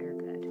our higher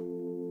good.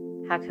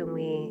 How can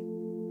we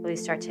really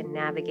start to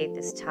navigate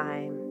this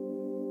time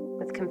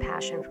with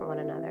compassion for one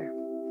another?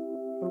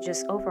 And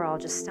just overall,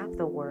 just stop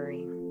the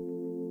worrying.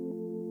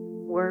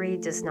 Worry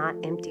does not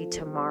empty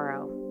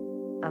tomorrow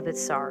of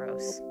its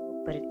sorrows,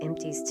 but it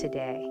empties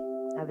today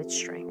of its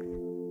strength.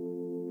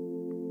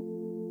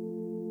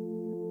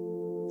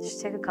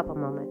 Just take a couple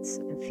moments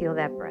and feel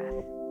that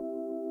breath.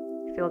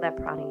 Feel that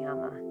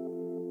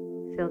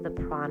pranayama. Feel the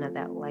prana,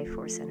 that life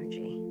force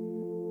energy.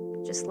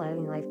 Just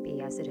letting life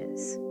be as it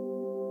is.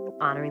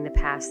 Honoring the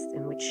past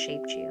in which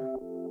shaped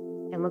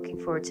you. And looking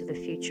forward to the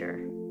future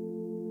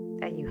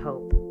that you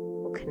hope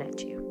will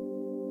connect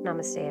you.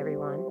 Namaste,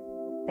 everyone.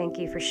 Thank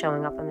you for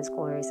showing up on this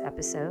glorious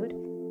episode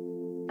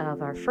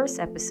of our first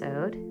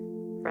episode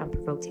from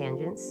Provoked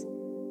Tangents.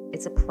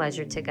 It's a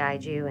pleasure to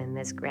guide you in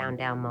this ground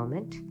down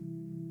moment,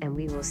 and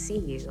we will see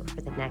you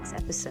for the next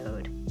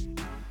episode.